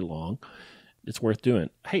terribly long. It's worth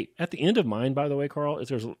doing. Hey, at the end of mine, by the way, Carl,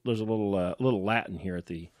 there's a little Latin here at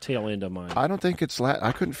the tail end of mine. I don't think it's Latin.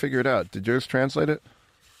 I couldn't figure it out. Did yours translate it?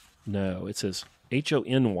 No, it says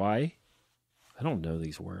Hony. I don't know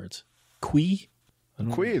these words. Qui?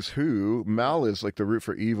 Qui is who. Mal is like the root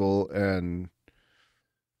for evil,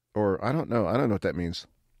 or I don't know. I don't know what that means.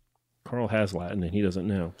 Karl has Latin and he doesn't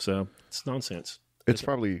know, so it's nonsense. It's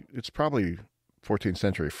probably 14th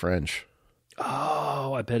century French.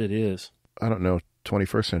 Oh, I bet it is. I don't know,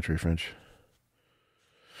 21st century French.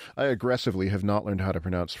 I aggressively have not learned how to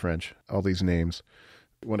pronounce French, all these names.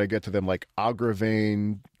 When I get to them, like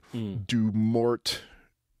Agravain, Dumort,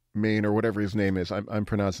 Maine, or whatever his name is, I'm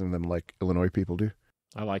pronouncing them like Illinois people do.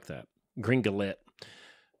 I like that. Gringolet.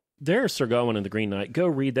 There's Sir Gawain and the Green Knight. Go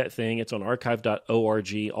read that thing. It's on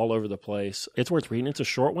archive.org all over the place. It's worth reading. It's a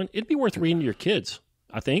short one. It'd be worth reading to your kids,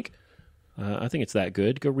 I think. I think it's that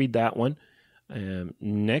good. Go read that one.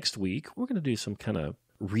 Next week, we're going to do some kind of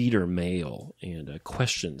reader mail and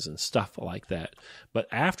questions and stuff like that. But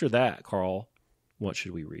after that, Karl, what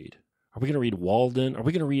should we read? Are we going to read Walden? Are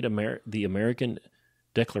we going to read the American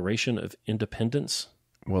Declaration of Independence?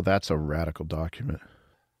 Well, that's a radical document.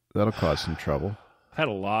 That'll cause some trouble. I've had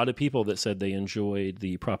a lot of people that said they enjoyed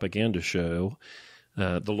the propaganda show.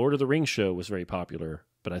 The Lord of the Rings show was very popular,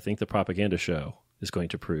 but I think the propaganda show is going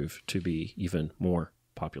to prove to be even more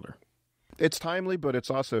popular. It's timely, but it's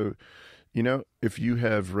also, if you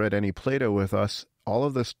have read any Plato with us, all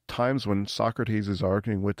of the times when Socrates is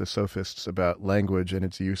arguing with the sophists about language and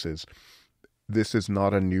its uses, this is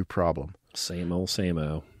not a new problem. Same old, same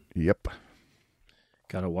old. Yep.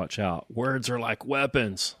 Got to watch out. Words are like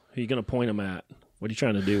weapons. Who are you going to point them at? What are you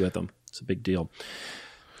trying to do with them? It's a big deal.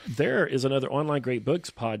 There is another Online Great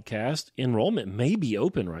Books podcast. Enrollment may be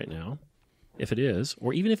open right now. If it is,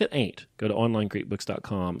 or even if it ain't, go to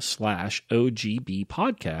onlinegreatbooks.com/OGB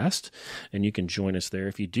podcast, and you can join us there.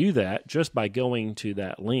 If you do that, just by going to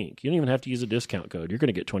that link, you don't even have to use a discount code. You're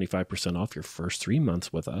going to get 25% off your first 3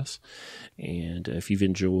 months with us. And if you've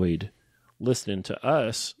enjoyed listening to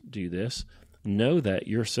us do this, know that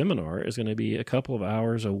your seminar is going to be a couple of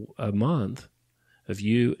hours a month of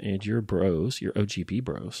you and your bros, your OGB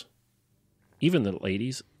bros. Even the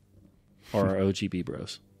ladies are our OGB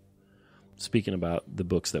bros. Speaking about the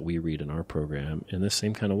books that we read in our program in this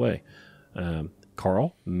same kind of way.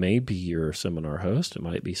 Karl may be your seminar host. It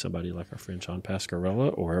might be somebody like our friend John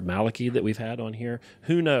Pascarella or Malachi that we've had on here.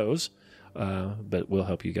 Who knows? But we'll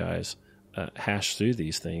help you guys hash through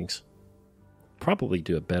these things. Probably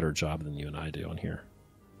do a better job than you and I do on here.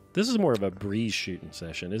 This is more of a breeze shooting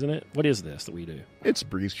session, isn't it? What is this that we do? It's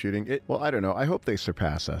breeze shooting. Well, I don't know. I hope they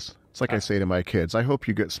surpass us. It's like I say to my kids, I hope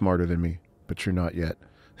you get smarter than me, but you're not yet.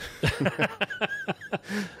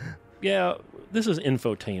 Yeah, this is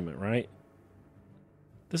infotainment, right?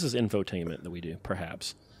 This is infotainment that we do,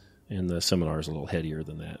 perhaps. And the seminar is a little headier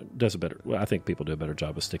than that. I think people do a better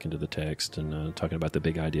job of sticking to the text and talking about the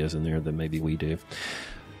big ideas in there than maybe we do.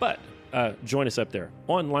 But join us up there,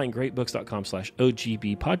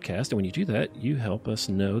 onlinegreatbooks.com/OGB podcast. And when you do that, you help us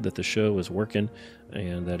know that the show is working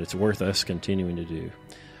and that it's worth us continuing to do.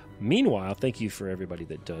 Meanwhile, thank you for everybody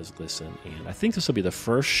that does listen. And I think this will be the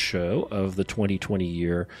first show of the 2020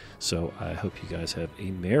 year. So I hope you guys have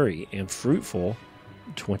a merry and fruitful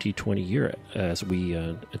 2020 year as we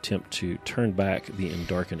attempt to turn back the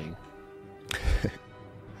endarkening.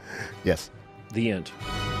 Yes. The end.